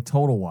you're seeing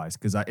total-wise?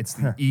 Because it's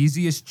the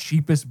easiest,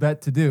 cheapest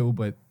bet to do,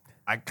 but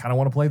I kind of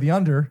want to play the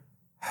under.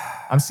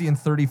 I'm seeing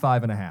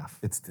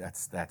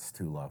 35.5. That's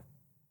too low.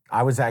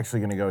 I was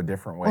actually going to go a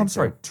different way. Oh, I'm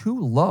sorry, too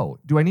low.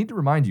 Do I need to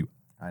remind you?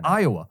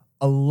 Iowa,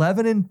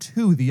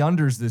 11-2, the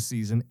unders this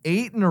season,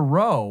 8 in a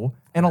row,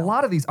 and a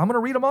lot of these, I'm going to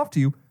read them off to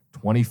you,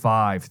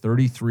 25,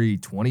 33,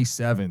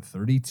 27,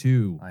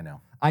 32. I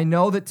know. I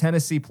know that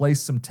Tennessee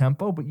plays some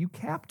tempo, but you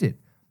capped it.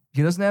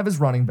 He doesn't have his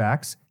running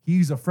backs.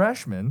 He's a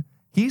freshman.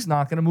 He's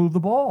not going to move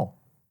the ball.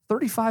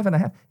 35.5.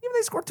 Even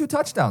they scored 2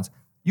 touchdowns.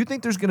 You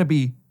think there's going to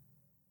be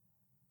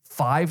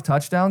 5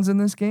 touchdowns in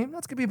this game?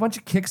 That's going to be a bunch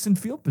of kicks in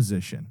field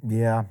position.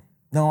 Yeah.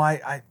 No,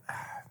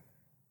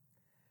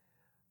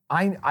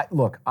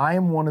 look, I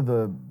am one of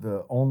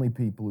the only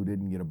people who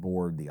didn't get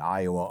aboard the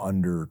Iowa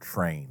under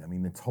train. I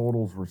mean, the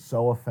totals were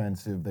so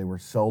offensive. They were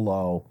so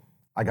low.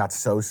 I got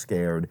so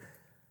scared.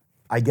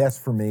 I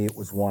guess for me, it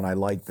was one, I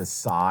liked the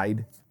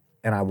side,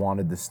 and I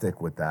wanted to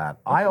stick with that.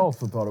 I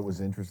also thought it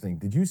was interesting.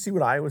 Did you see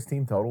what Iowa's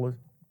team total is?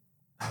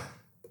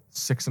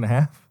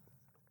 6.5?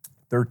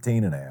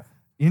 13.5.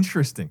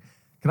 Interesting.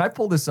 Can I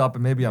pull this up,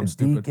 and maybe I'm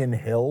stupid? Deacon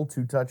Hill,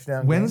 2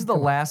 touchdowns. When's the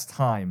last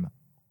time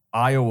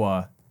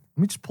Iowa...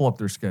 Let me just pull up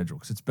their schedule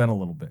because it's been a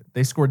little bit.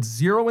 They scored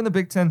 0 in the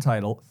Big Ten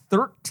title,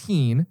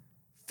 13,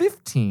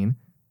 15,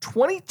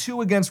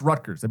 22 against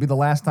Rutgers. That'd be the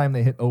last time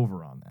they hit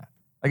over on that.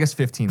 I guess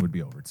 15 would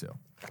be over, too.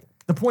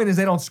 The point is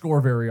they don't score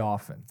very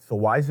often. So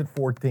why is it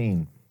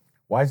 14?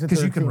 Why is it 13?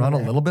 Because you can run a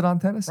little bit on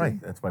Tennessee.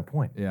 Right, that's my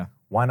point. Yeah.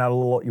 Why not a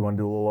little? You want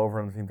to do a little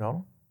over on the team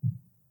total?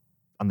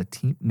 On the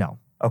team? No.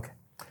 Okay.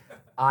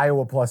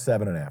 Iowa plus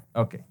 7.5.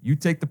 Okay. You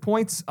take the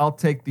points. I'll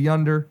take the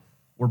under.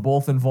 We're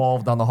both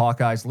involved on the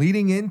Hawkeyes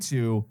leading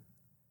into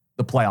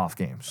the playoff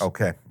games.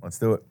 Okay, let's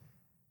do it.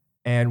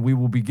 And we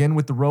will begin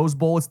with the Rose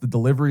Bowl. It's the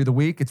delivery of the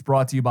week. It's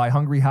brought to you by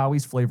Hungry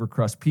Howie's Flavor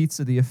Crust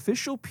Pizza, the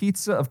official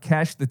pizza of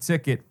Cash the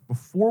Ticket.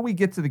 Before we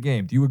get to the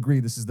game, do you agree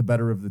this is the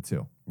better of the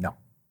two? No.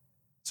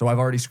 So I've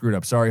already screwed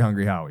up. Sorry,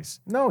 Hungry Howie's.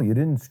 No, you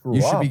didn't screw up.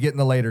 You should be getting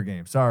the later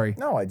game. Sorry.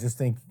 No, I just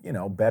think,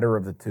 better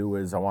of the two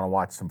is I want to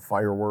watch some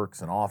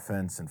fireworks and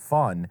offense and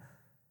fun.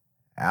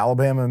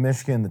 Alabama and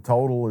Michigan, the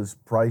total is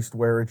priced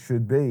where it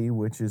should be,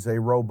 which is a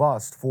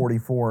robust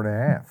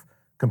 44.5.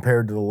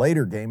 Compared to the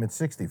later game at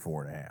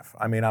 64.5.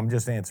 I mean, I'm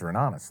just answering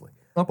honestly.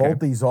 Okay.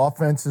 Both these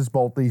offenses,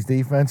 both these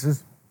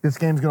defenses, this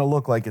game's going to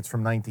look like it's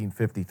from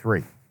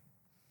 1953.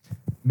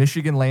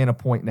 Michigan laying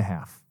 1.5.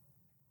 Want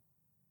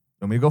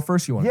me to go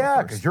first? You want to go Yeah,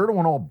 first? because you're the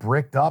one all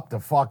bricked up to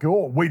fuck.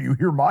 Oh, wait, you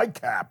hear my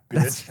cap,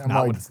 bitch.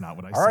 That's not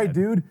what I said. All right,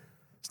 dude.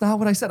 It's not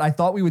what I said. I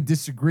thought we would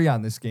disagree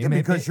on this game. Yeah,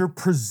 because you're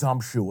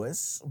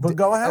presumptuous. But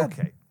go ahead.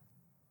 Okay.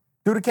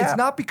 Do the cap. It's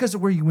not because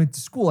of where you went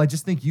to school. I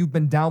just think you've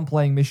been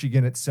downplaying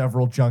Michigan at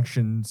several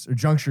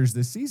junctures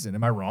this season.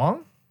 Am I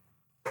wrong?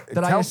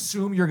 I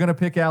assume you're going to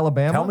pick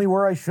Alabama? Tell me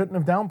where I shouldn't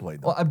have downplayed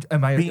them.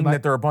 Well, Being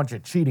that they're a bunch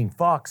of cheating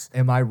fucks.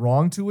 Am I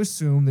wrong to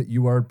assume that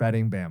you are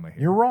betting Bama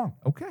here? You're wrong.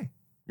 Okay.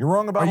 You're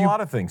wrong about a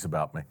lot of things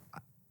about me.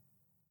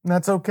 And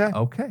that's okay.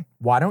 Okay.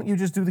 Why don't you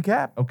just do the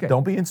cap? Okay.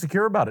 Don't be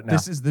insecure about it now.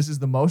 This is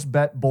the most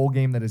bet bowl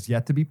game that is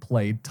yet to be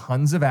played.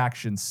 Tons of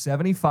action.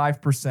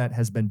 75%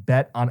 has been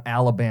bet on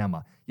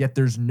Alabama. Yet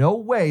there's no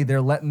way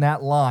they're letting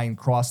that line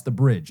cross the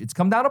bridge. It's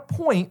come down a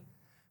point,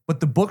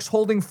 but the book's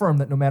holding firm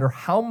that no matter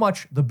how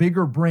much the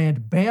bigger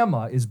brand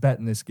Bama is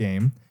betting this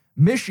game,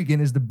 Michigan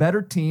is the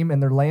better team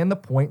and they're laying the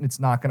point and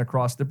it's not going to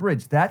cross the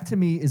bridge. That to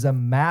me is a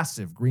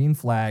massive green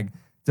flag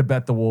to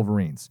bet the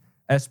Wolverines.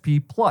 SP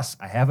plus.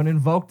 I haven't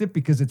invoked it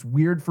because it's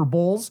weird for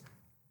Bulls.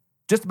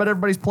 Just about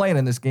everybody's playing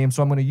in this game,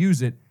 so I'm going to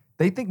use it.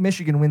 They think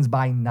Michigan wins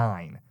by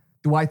 9.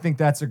 Do I think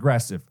that's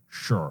aggressive?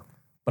 Sure.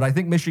 But I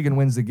think Michigan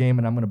wins the game,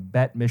 and I'm going to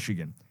bet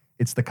Michigan.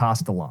 It's the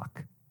Costa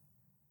lock.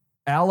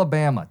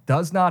 Alabama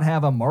does not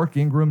have a Mark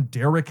Ingram,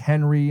 Derrick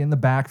Henry in the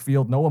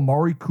backfield, no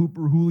Amari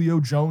Cooper,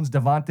 Julio Jones,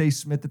 Devontae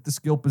Smith at the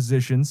skill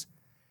positions.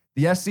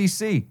 The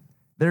SEC,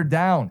 they're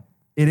down.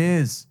 It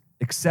is.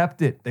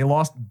 Accept it. They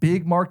lost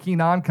big marquee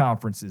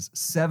non-conferences,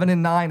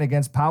 7-9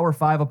 against Power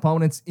 5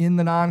 opponents in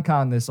the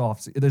non-con this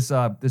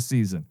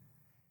season.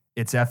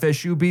 It's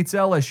FSU beats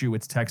LSU.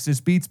 It's Texas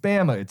beats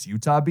Bama. It's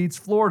Utah beats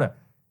Florida.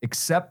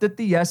 except that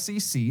the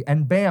SEC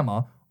and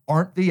Bama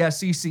aren't the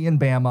SEC and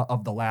Bama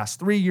of the last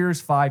 3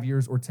 years, 5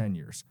 years, or 10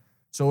 years.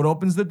 So it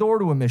opens the door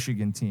to a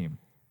Michigan team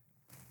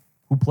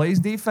who plays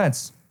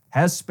defense,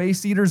 has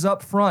space eaters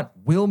up front,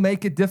 will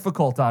make it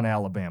difficult on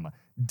Alabama,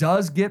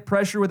 does get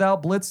pressure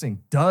without blitzing,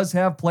 does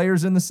have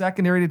players in the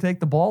secondary to take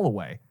the ball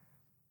away.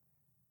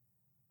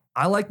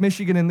 I like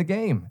Michigan in the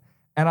game,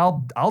 and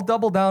I'll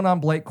double down on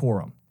Blake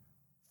Corum.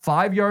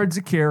 5 yards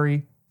a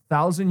carry,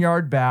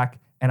 1,000-yard back,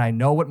 and I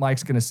know what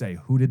Mike's going to say.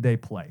 Who did they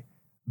play?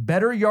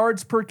 Better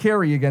yards per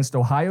carry against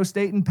Ohio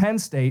State and Penn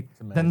State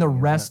than the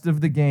rest of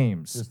the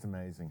games. Just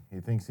amazing. He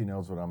thinks he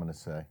knows what I'm going to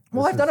say.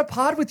 Well, I've done a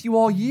pod with you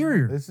all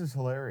year. This is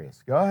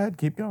hilarious. Go ahead.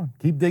 Keep going.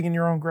 Keep digging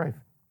your own grave.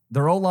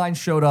 Their O-line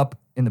showed up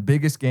in the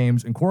biggest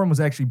games, and Corum was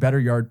actually better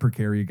yard per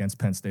carry against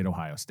Penn State,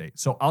 Ohio State.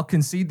 So I'll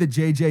concede that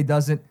JJ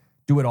doesn't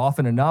do it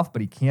often enough,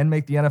 but he can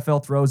make the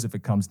NFL throws if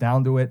it comes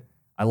down to it.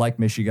 I like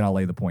Michigan. I'll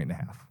lay the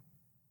 1.5.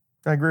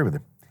 I agree with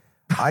you.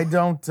 I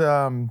don't,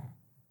 the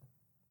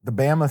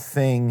Bama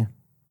thing,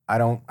 I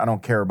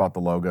don't care about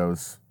the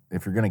logos.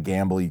 If you're going to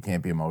gamble, you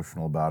can't be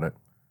emotional about it.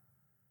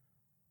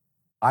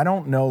 I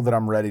don't know that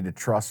I'm ready to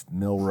trust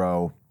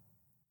Milroe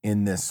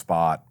in this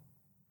spot.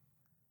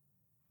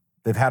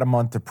 They've had a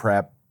month to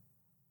prep.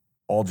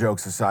 All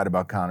jokes aside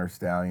about Connor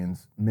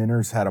Stallions.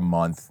 Minner's had a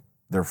month.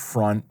 The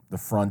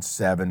front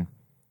seven.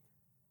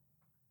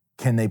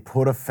 Can they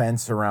put a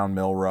fence around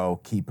Milroe,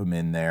 keep him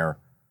in there?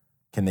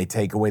 Can they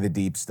take away the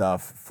deep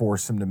stuff,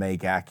 force him to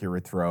make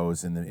accurate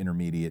throws in the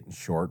intermediate and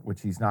short,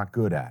 which he's not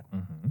good at?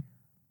 Mm-hmm.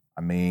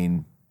 I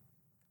mean,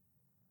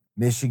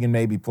 Michigan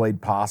maybe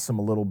played possum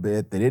a little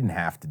bit. They didn't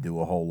have to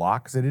do a whole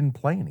lot because they didn't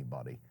play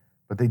anybody,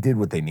 but they did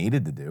what they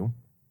needed to do.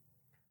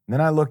 And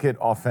then I look at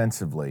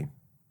offensively.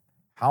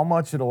 How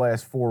much of the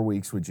last 4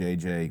 weeks with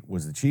JJ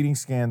was the cheating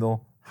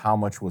scandal? How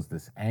much was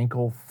this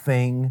ankle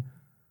thing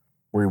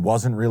where he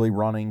wasn't really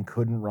running,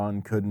 couldn't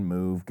run, couldn't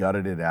move,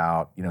 gutted it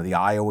out? You know, the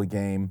Iowa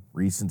game,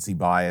 recency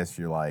bias,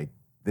 you're like,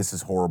 this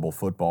is horrible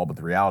football. But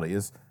the reality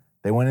is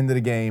they went into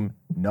the game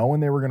knowing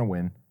they were going to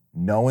win,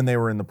 knowing they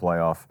were in the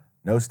playoff,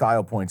 no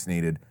style points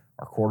needed.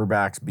 Our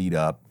quarterback's beat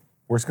up.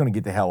 We're just going to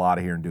get the hell out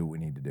of here and do what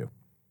we need to do.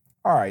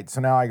 All right, so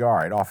now I go, all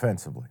right,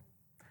 offensively.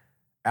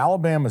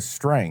 Alabama's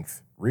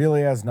strength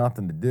really has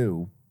nothing to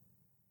do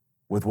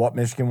with what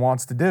Michigan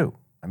wants to do.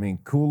 I mean,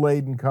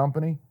 Kool-Aid and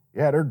company,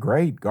 yeah, they're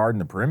great guarding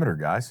the perimeter,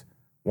 guys.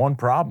 One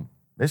problem,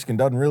 Michigan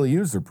doesn't really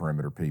use their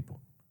perimeter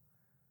people.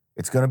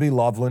 It's going to be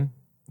Loveland.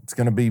 It's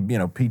going to be,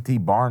 P.T.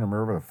 Barnum,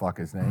 or whatever the fuck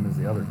his name is,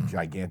 the other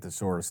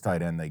Gigantosaurus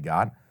tight end they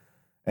got.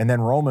 And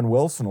then Roman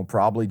Wilson will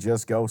probably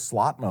just go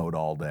slot mode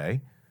all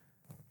day.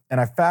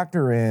 And I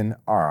factor in,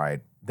 all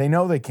right, they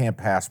know they can't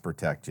pass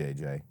protect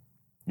JJ.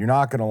 You're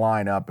not going to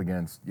line up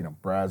against,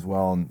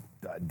 Braswell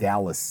and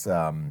Dallas.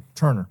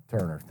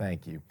 Turner,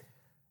 thank you.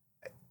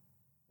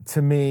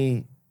 To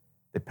me,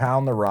 they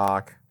pound the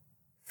rock,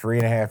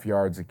 3.5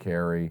 yards a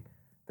carry.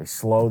 They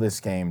slow this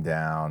game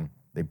down.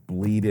 They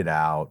bleed it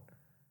out.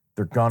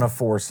 They're going to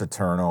force a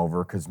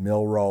turnover because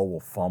Milroe will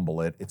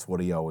fumble it. It's what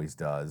he always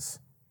does.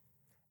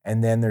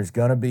 And then there's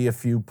going to be a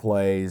few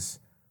plays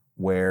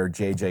where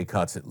JJ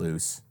cuts it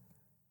loose.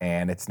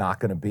 And it's not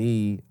going to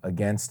be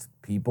against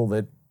people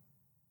that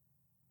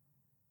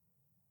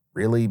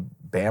really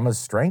Bama's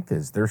strength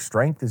is. Their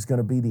strength is going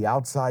to be the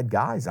outside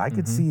guys. I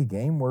could see a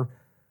game where,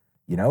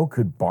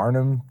 could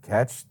Barnum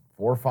catch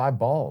 4 or 5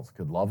 balls?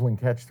 Could Loveland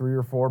catch 3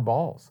 or 4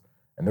 balls?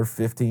 And they're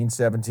 15,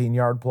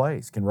 17-yard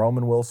plays. Can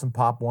Roman Wilson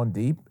pop one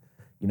deep?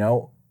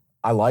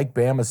 I like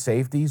Bama's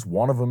safeties.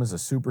 One of them is a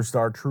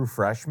superstar true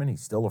freshman.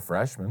 He's still a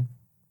freshman.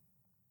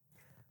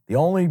 The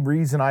only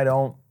reason I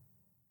don't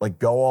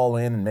go all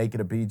in and make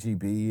it a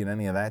BGB and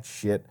any of that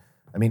shit,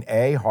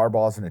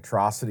 Harbaugh's an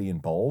atrocity in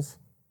bowls.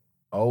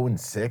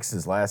 0-6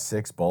 his last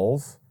 6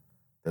 bowls.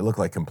 They look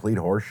like complete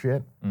horse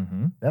shit.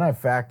 Mm-hmm. Then I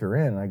factor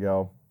in and I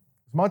go,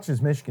 as much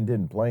as Michigan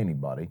didn't play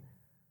anybody,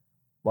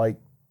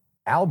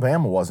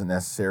 Alabama wasn't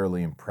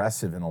necessarily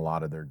impressive in a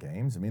lot of their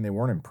games. They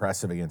weren't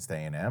impressive against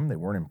A&M. They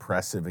weren't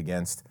impressive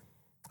against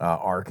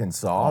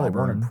Arkansas. Auburn. They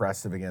weren't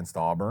impressive against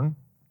Auburn.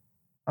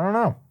 I don't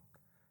know.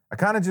 I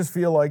kind of just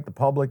feel like the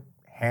public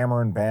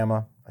hammering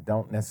Bama. I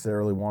don't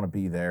necessarily want to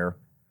be there.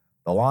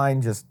 The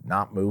line just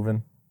not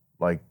moving.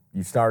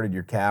 You started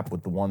your cap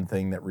with the one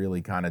thing that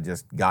really kind of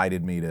just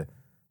guided me to,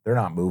 they're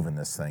not moving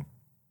this thing.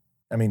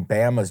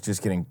 Bama's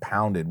just getting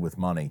pounded with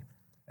money,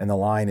 and the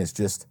line is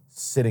just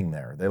sitting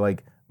there. They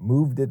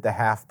moved it the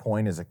half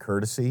point as a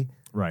courtesy,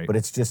 right? But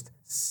it's just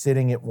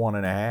sitting at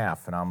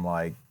 1.5, and I'm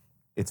like,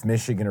 it's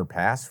Michigan or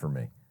pass for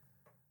me.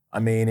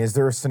 Is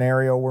there a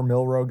scenario where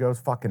Milroe goes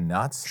fucking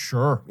nuts?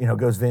 Sure.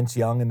 Goes Vince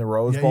Young in the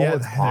Rose Bowl? Yeah,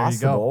 it's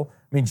possible.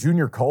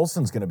 Junior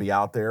Colson's going to be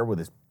out there with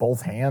his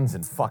both hands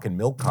in fucking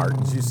milk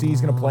cartons. You see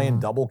he's going to play in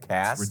double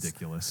casts. It's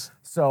ridiculous.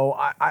 So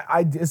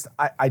I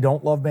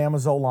don't love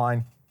Bama's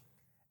O-line,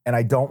 and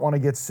I don't want to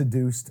get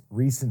seduced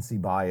recency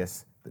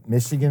bias. But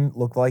Michigan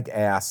looked like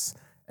ass,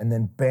 and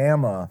then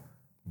Bama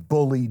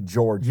bullied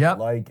Georgia. Yep.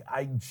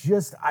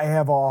 I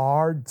have a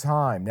hard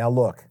time. Now,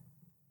 look,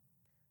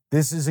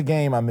 This is a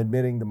game I'm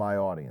admitting to my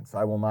audience.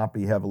 I will not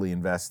be heavily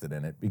invested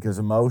in it because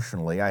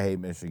emotionally I hate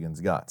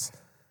Michigan's guts.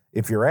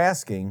 If you're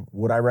asking,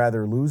 would I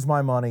rather lose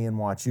my money and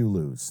watch you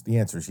lose? The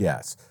answer is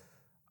yes.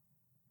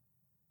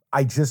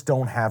 I just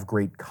don't have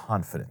great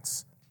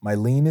confidence. My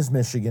lean is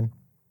Michigan.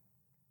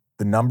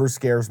 The number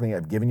scares me.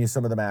 I've given you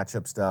some of the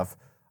matchup stuff.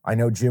 I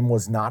know Jim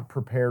was not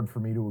prepared for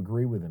me to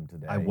agree with him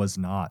today. I was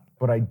not.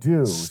 But I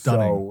do.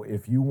 Stunning. So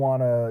if you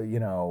want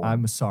to,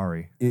 I'm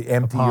sorry.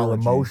 Empty Apology. your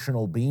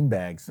emotional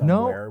beanbag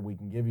somewhere, we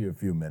can give you a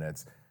few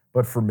minutes.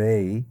 But for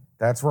me,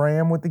 that's where I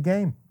am with the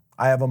game.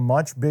 I have a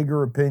much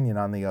bigger opinion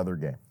on the other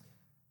game.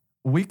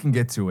 We can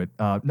get to it.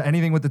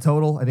 Anything with the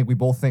total, I think we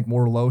both think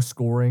more low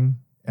scoring.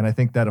 And I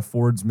think that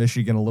affords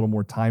Michigan a little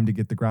more time to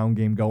get the ground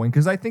game going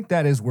because I think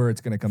that is where it's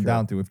going to come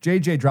down to. If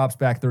JJ drops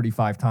back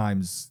 35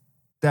 times,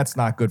 that's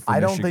not good for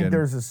Michigan. I don't think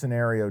there's a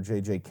scenario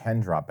JJ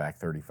can drop back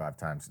 35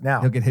 times.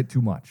 Now, he'll get hit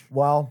too much.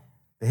 Well,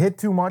 the hit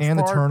too much and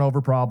part, the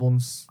turnover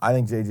problems. I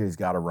think JJ's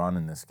got to run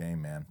in this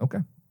game, man. Okay.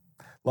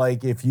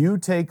 Like, if you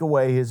take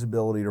away his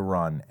ability to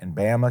run and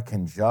Bama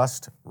can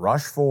just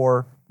rush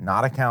 4,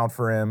 not account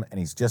for him, and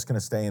he's just going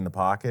to stay in the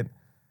pocket,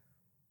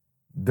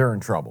 they're in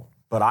trouble.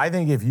 But I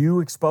think if you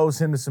expose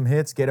him to some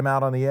hits, get him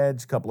out on the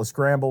edge, couple of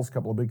scrambles,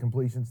 couple of big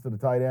completions to the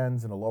tight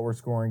ends, and a lower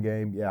scoring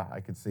game, yeah, I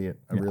could see it.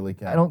 I really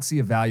can. I don't see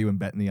a value in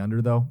betting the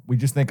under, though. We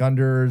just think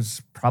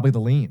under's probably the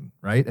lean,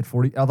 right? At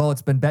 40, although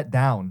it's been bet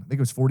down. I think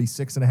it was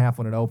 46.5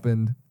 when it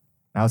opened.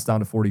 Now it's down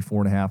to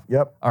 44.5.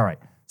 Yep. All right.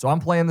 So I'm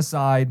playing the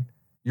side.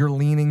 You're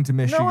leaning to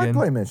Michigan. No, I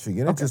play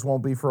Michigan. It just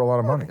won't be for a lot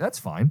of money. That's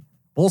fine.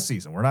 Bowl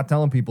season. We're not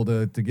telling people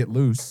to get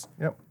loose.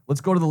 Yep.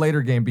 Let's go to the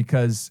later game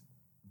because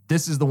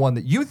this is the one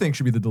that you think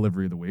should be the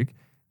delivery of the week.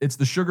 It's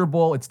the Sugar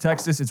Bowl. It's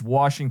Texas. It's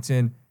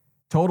Washington.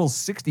 Total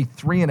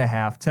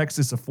 63.5.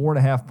 Texas a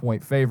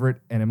 4.5-point favorite.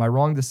 And am I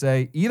wrong to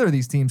say either of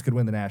these teams could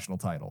win the national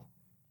title?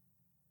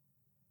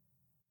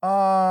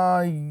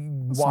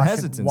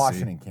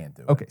 Washington can't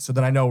do it. Okay, so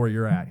then I know where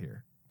you're at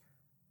here.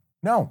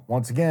 No,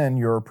 once again,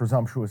 your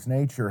presumptuous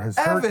nature has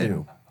hurt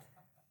you.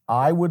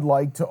 I would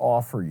like to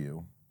offer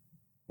you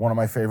one of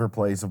my favorite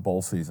plays of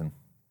bowl season.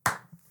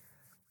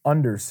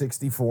 Under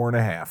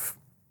 64.5.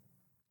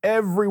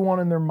 Everyone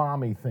and their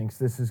mommy thinks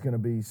this is going to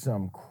be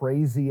some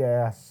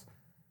crazy-ass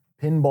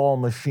pinball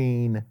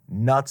machine,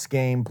 nuts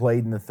game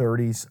played in the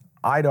 30s.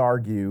 I'd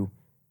argue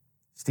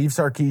Steve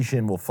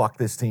Sarkisian will fuck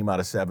this team out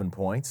of 7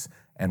 points,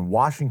 and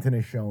Washington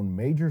has shown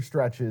major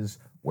stretches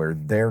where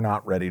they're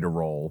not ready to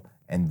roll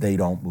and they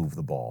don't move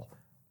the ball.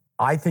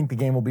 I think the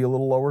game will be a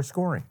little lower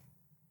scoring.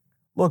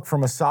 Look,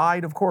 from a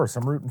side, of course,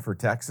 I'm rooting for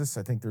Texas.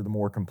 I think they're the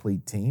more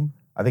complete team.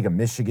 I think a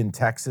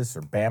Michigan-Texas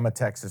or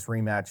Bama-Texas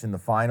rematch in the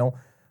final,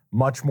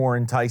 much more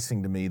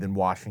enticing to me than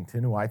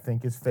Washington, who I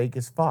think is fake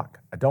as fuck.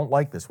 I don't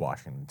like this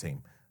Washington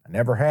team. I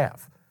never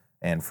have.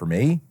 And for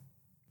me,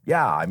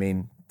 yeah, I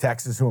mean,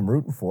 Texas, who I'm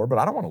rooting for, but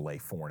I don't want to lay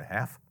 4.5.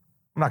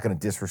 I'm not going to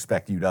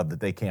disrespect UW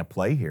that they can't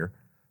play here.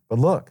 But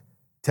look,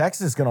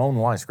 Texas is going to own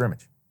the line of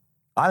scrimmage.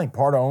 I think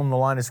part of owning the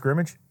line of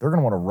scrimmage, they're going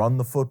to want to run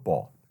the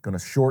football. Going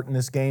to shorten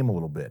this game a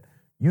little bit.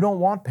 You don't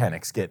want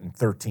Penix getting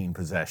 13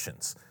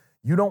 possessions.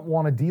 You don't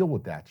want to deal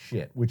with that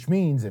shit, which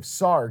means if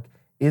Sark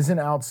isn't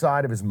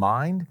outside of his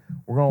mind,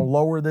 we're going to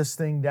lower this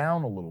thing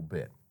down a little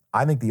bit.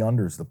 I think the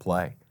under is the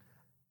play.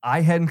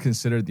 I hadn't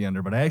considered the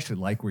under, but I actually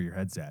like where your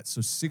head's at.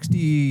 So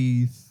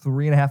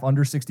 63.5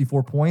 under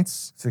 64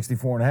 points.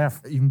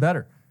 64.5. Even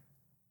better.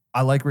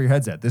 I like where your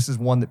head's at. This is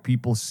one that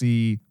people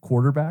see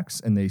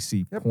quarterbacks and they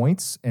see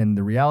points. And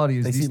the reality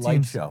is They these see light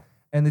teams, show.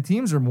 and the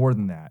teams are more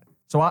than that.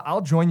 So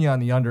I'll join you on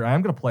the under. I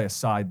am going to play a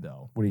side,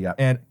 though. What do you got?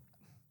 And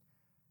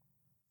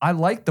I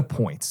like the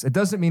points. It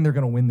doesn't mean they're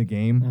going to win the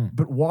game.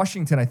 But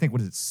Washington, I think,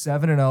 what is it,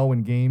 7-0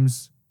 in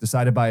games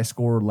decided by a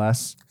score or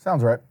less?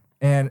 Sounds right.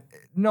 And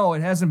no,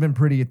 it hasn't been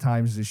pretty at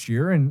times this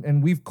year.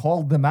 And we've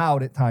called them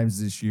out at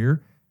times this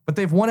year. But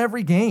they've won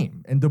every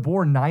game. And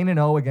DeBoer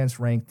 9-0 against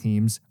ranked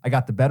teams. I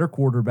got the better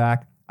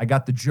quarterback. I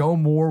got the Joe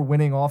Moore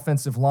winning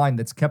offensive line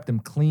that's kept him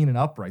clean and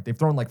upright. They've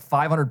thrown like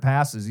 500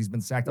 passes. He's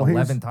been sacked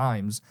 11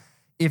 times.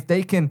 If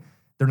they can,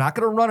 they're not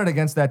going to run it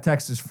against that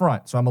Texas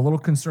front. So I'm a little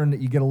concerned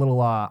that you get a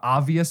little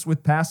obvious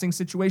with passing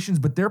situations,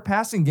 but their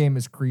passing game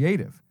is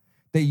creative.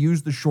 They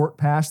use the short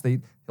pass.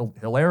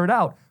 He'll air it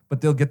out, but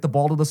they'll get the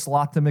ball to the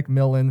slot to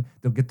McMillan.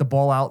 They'll get the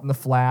ball out in the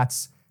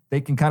flats. They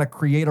can kind of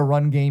create a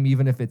run game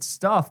even if it's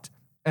stuffed.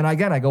 And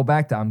again, I go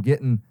back to I'm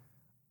getting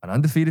an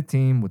undefeated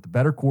team with the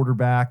better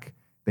quarterback.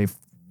 They've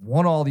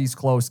won all these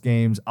close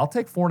games. I'll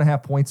take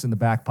 4.5 points in the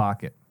back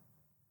pocket.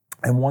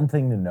 And one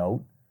thing to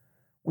note,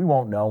 we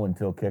won't know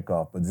until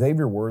kickoff, but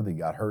Xavier Worthy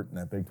got hurt in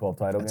that Big 12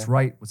 title game. That's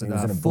right. Was it He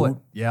was in a foot?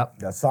 boot.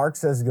 Yep. Now, Sark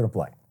says he's going to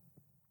play.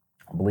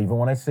 I believe it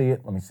when I see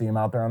it. Let me see him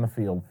out there on the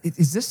field.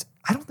 Is this?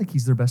 I don't think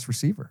he's their best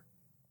receiver.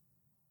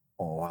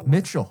 Oh,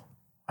 Mitchell.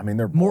 I mean,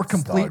 they're More both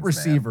complete studs,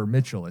 receiver, man.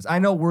 Mitchell is. I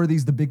know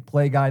Worthy's the big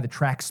play guy, the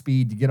track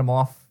speed. You get him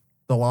off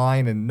the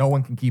line and no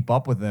one can keep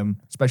up with him,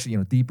 especially,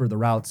 deeper the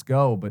routes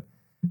go. But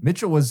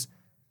Mitchell was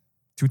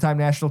two-time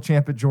national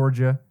champ at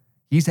Georgia.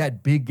 He's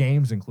had big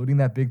games, including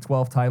that Big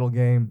 12 title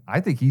game. I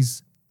think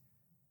he's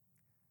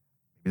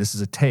this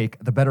is a take,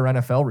 the better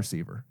NFL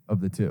receiver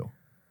of the two.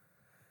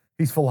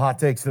 He's full of hot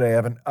takes today,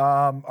 Evan.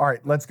 All right,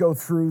 let's go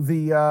through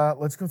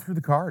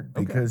the card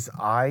because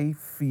I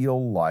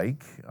feel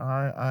like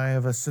I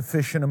have a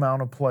sufficient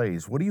amount of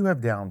plays. What do you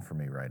have down for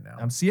me right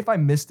now? See if I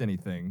missed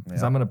anything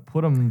because I'm going to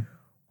put them.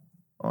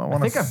 I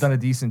think I've done a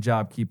decent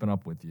job keeping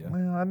up with you.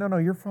 Well, no,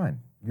 you're fine.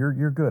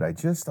 You're good. I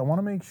want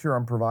to make sure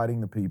I'm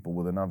providing the people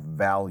with enough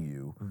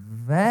value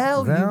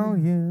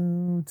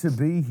to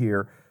be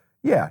here.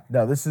 Yeah,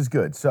 no, this is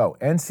good. So,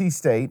 NC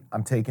State,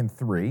 I'm taking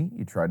 3.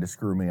 You tried to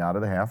screw me out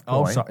of the half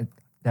point. Oh, sorry.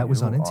 That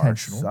was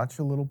unintentional. You are such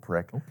a little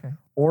prick. Okay.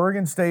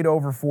 Oregon State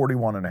over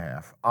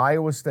 41.5.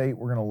 Iowa State,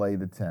 we're going to lay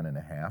the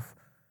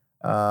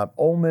 10.5.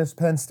 Ole Miss,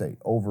 Penn State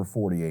over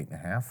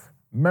 48.5.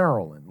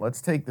 Maryland, let's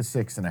take the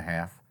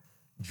 6.5.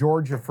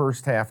 Georgia,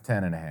 first half,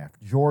 10.5.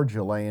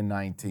 Georgia laying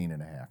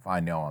 19.5. I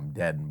know I'm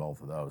dead in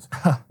both of those.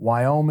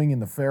 Wyoming in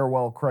the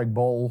Farewell Craig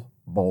Bowl,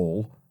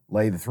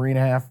 lay the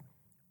 3.5.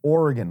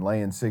 Oregon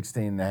laying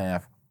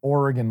 16.5.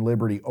 Oregon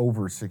Liberty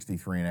over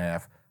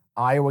 63.5.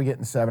 Iowa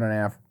getting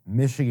 7.5.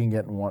 Michigan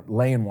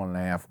laying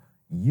 1.5.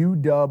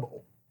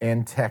 UW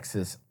and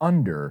Texas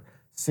under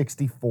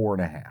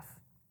 64.5.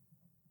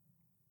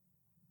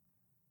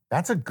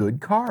 That's a good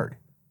card.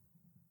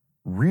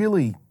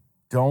 Really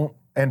don't.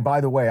 And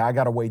by the way, I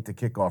got to wait to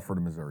kick off for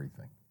the Missouri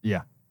thing.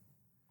 Yeah.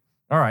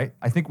 All right.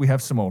 I think we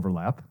have some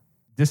overlap.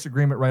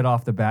 Disagreement right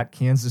off the bat.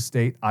 Kansas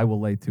State, I will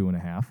lay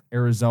 2.5.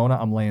 Arizona,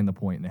 I'm laying the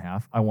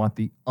 1.5. I want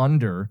the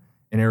under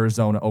in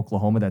Arizona,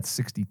 Oklahoma. That's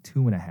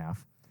 62.5.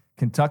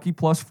 Kentucky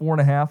plus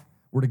 4.5.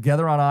 We're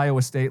together on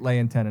Iowa State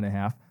laying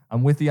 10.5.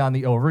 I'm with you on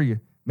the over. You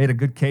made a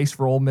good case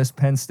for Ole Miss,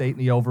 Penn State in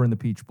the over in the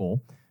Peach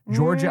Bowl.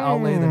 Georgia, I'll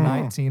lay the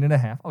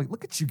 19.5. Oh,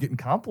 look at you getting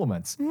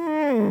compliments.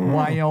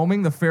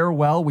 Wyoming, the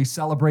farewell. We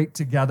celebrate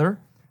together.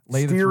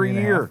 Lay the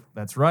 3.5.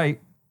 That's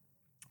right.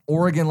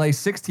 Oregon lay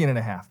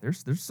 16.5.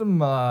 There's some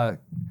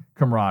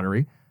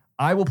camaraderie.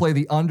 I will play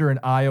the under in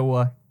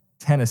Iowa,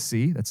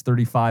 Tennessee. That's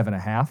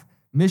 35.5.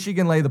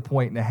 Michigan lay the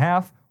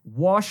 1.5.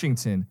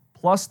 Washington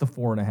plus the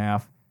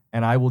 4.5.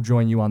 And I will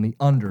join you on the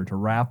under to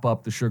wrap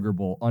up the Sugar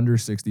Bowl, under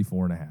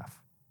 64.5.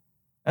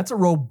 That's a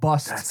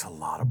robust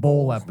bowl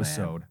bowls,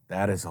 episode. Man.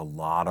 That is a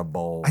lot of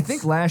bowls. I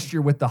think last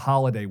year with the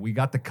holiday, we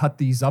got to cut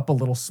these up a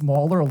little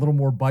smaller, a little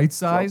more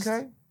bite-sized.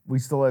 Okay. We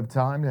still have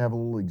time to have a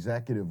little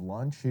executive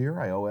lunch here.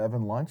 I owe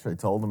Evan lunch. I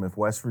told him if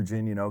West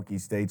Virginia and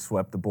Okie State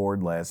swept the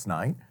board last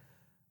night,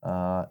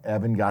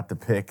 Evan got to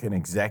pick an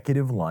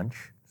executive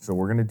lunch. So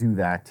we're going to do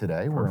that today.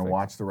 Perfect. We're going to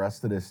watch the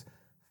rest of this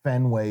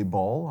Fenway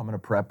Bowl. I'm going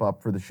to prep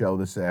up for the show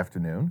this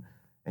afternoon.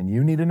 And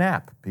you need a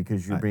nap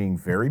because you're being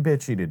very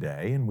bitchy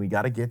today, and we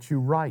got to get you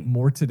right.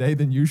 More today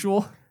than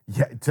usual?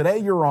 Yeah, today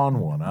you're on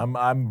one.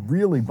 I'm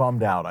really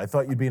bummed out. I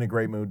thought you'd be in a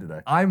great mood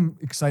today. I'm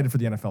excited for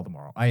the NFL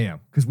tomorrow. I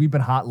am, because we've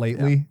been hot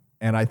lately,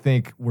 and I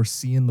think we're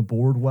seeing the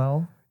board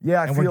well.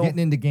 Yeah, and we're getting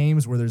into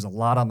games where there's a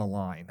lot on the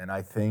line. And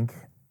I think,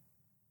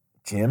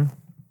 Jim,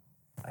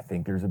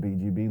 there's a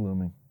BGB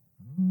looming.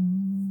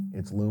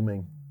 It's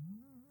looming.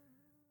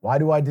 Why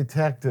do I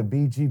detect a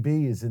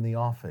BGB is in the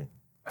offing?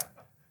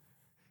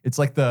 It's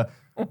like the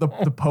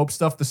Pope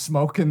stuff, the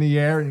smoke in the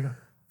air. And you go,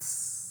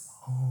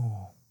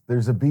 oh.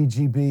 There's a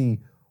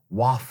BGB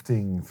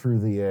wafting through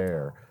the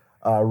air.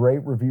 Rate,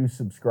 review,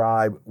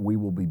 subscribe. We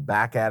will be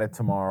back at it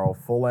tomorrow.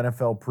 Full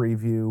NFL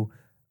preview.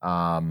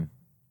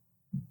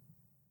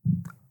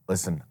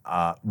 Listen,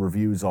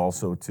 reviews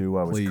also, too.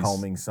 I was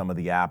combing some of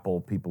the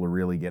Apple. People are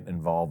really getting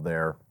involved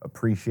there.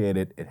 Appreciate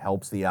it. It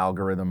helps the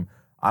algorithm.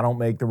 I don't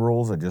make the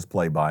rules. I just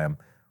play by them.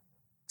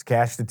 It's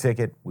Cash the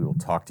Ticket. We will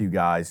talk to you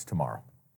guys tomorrow.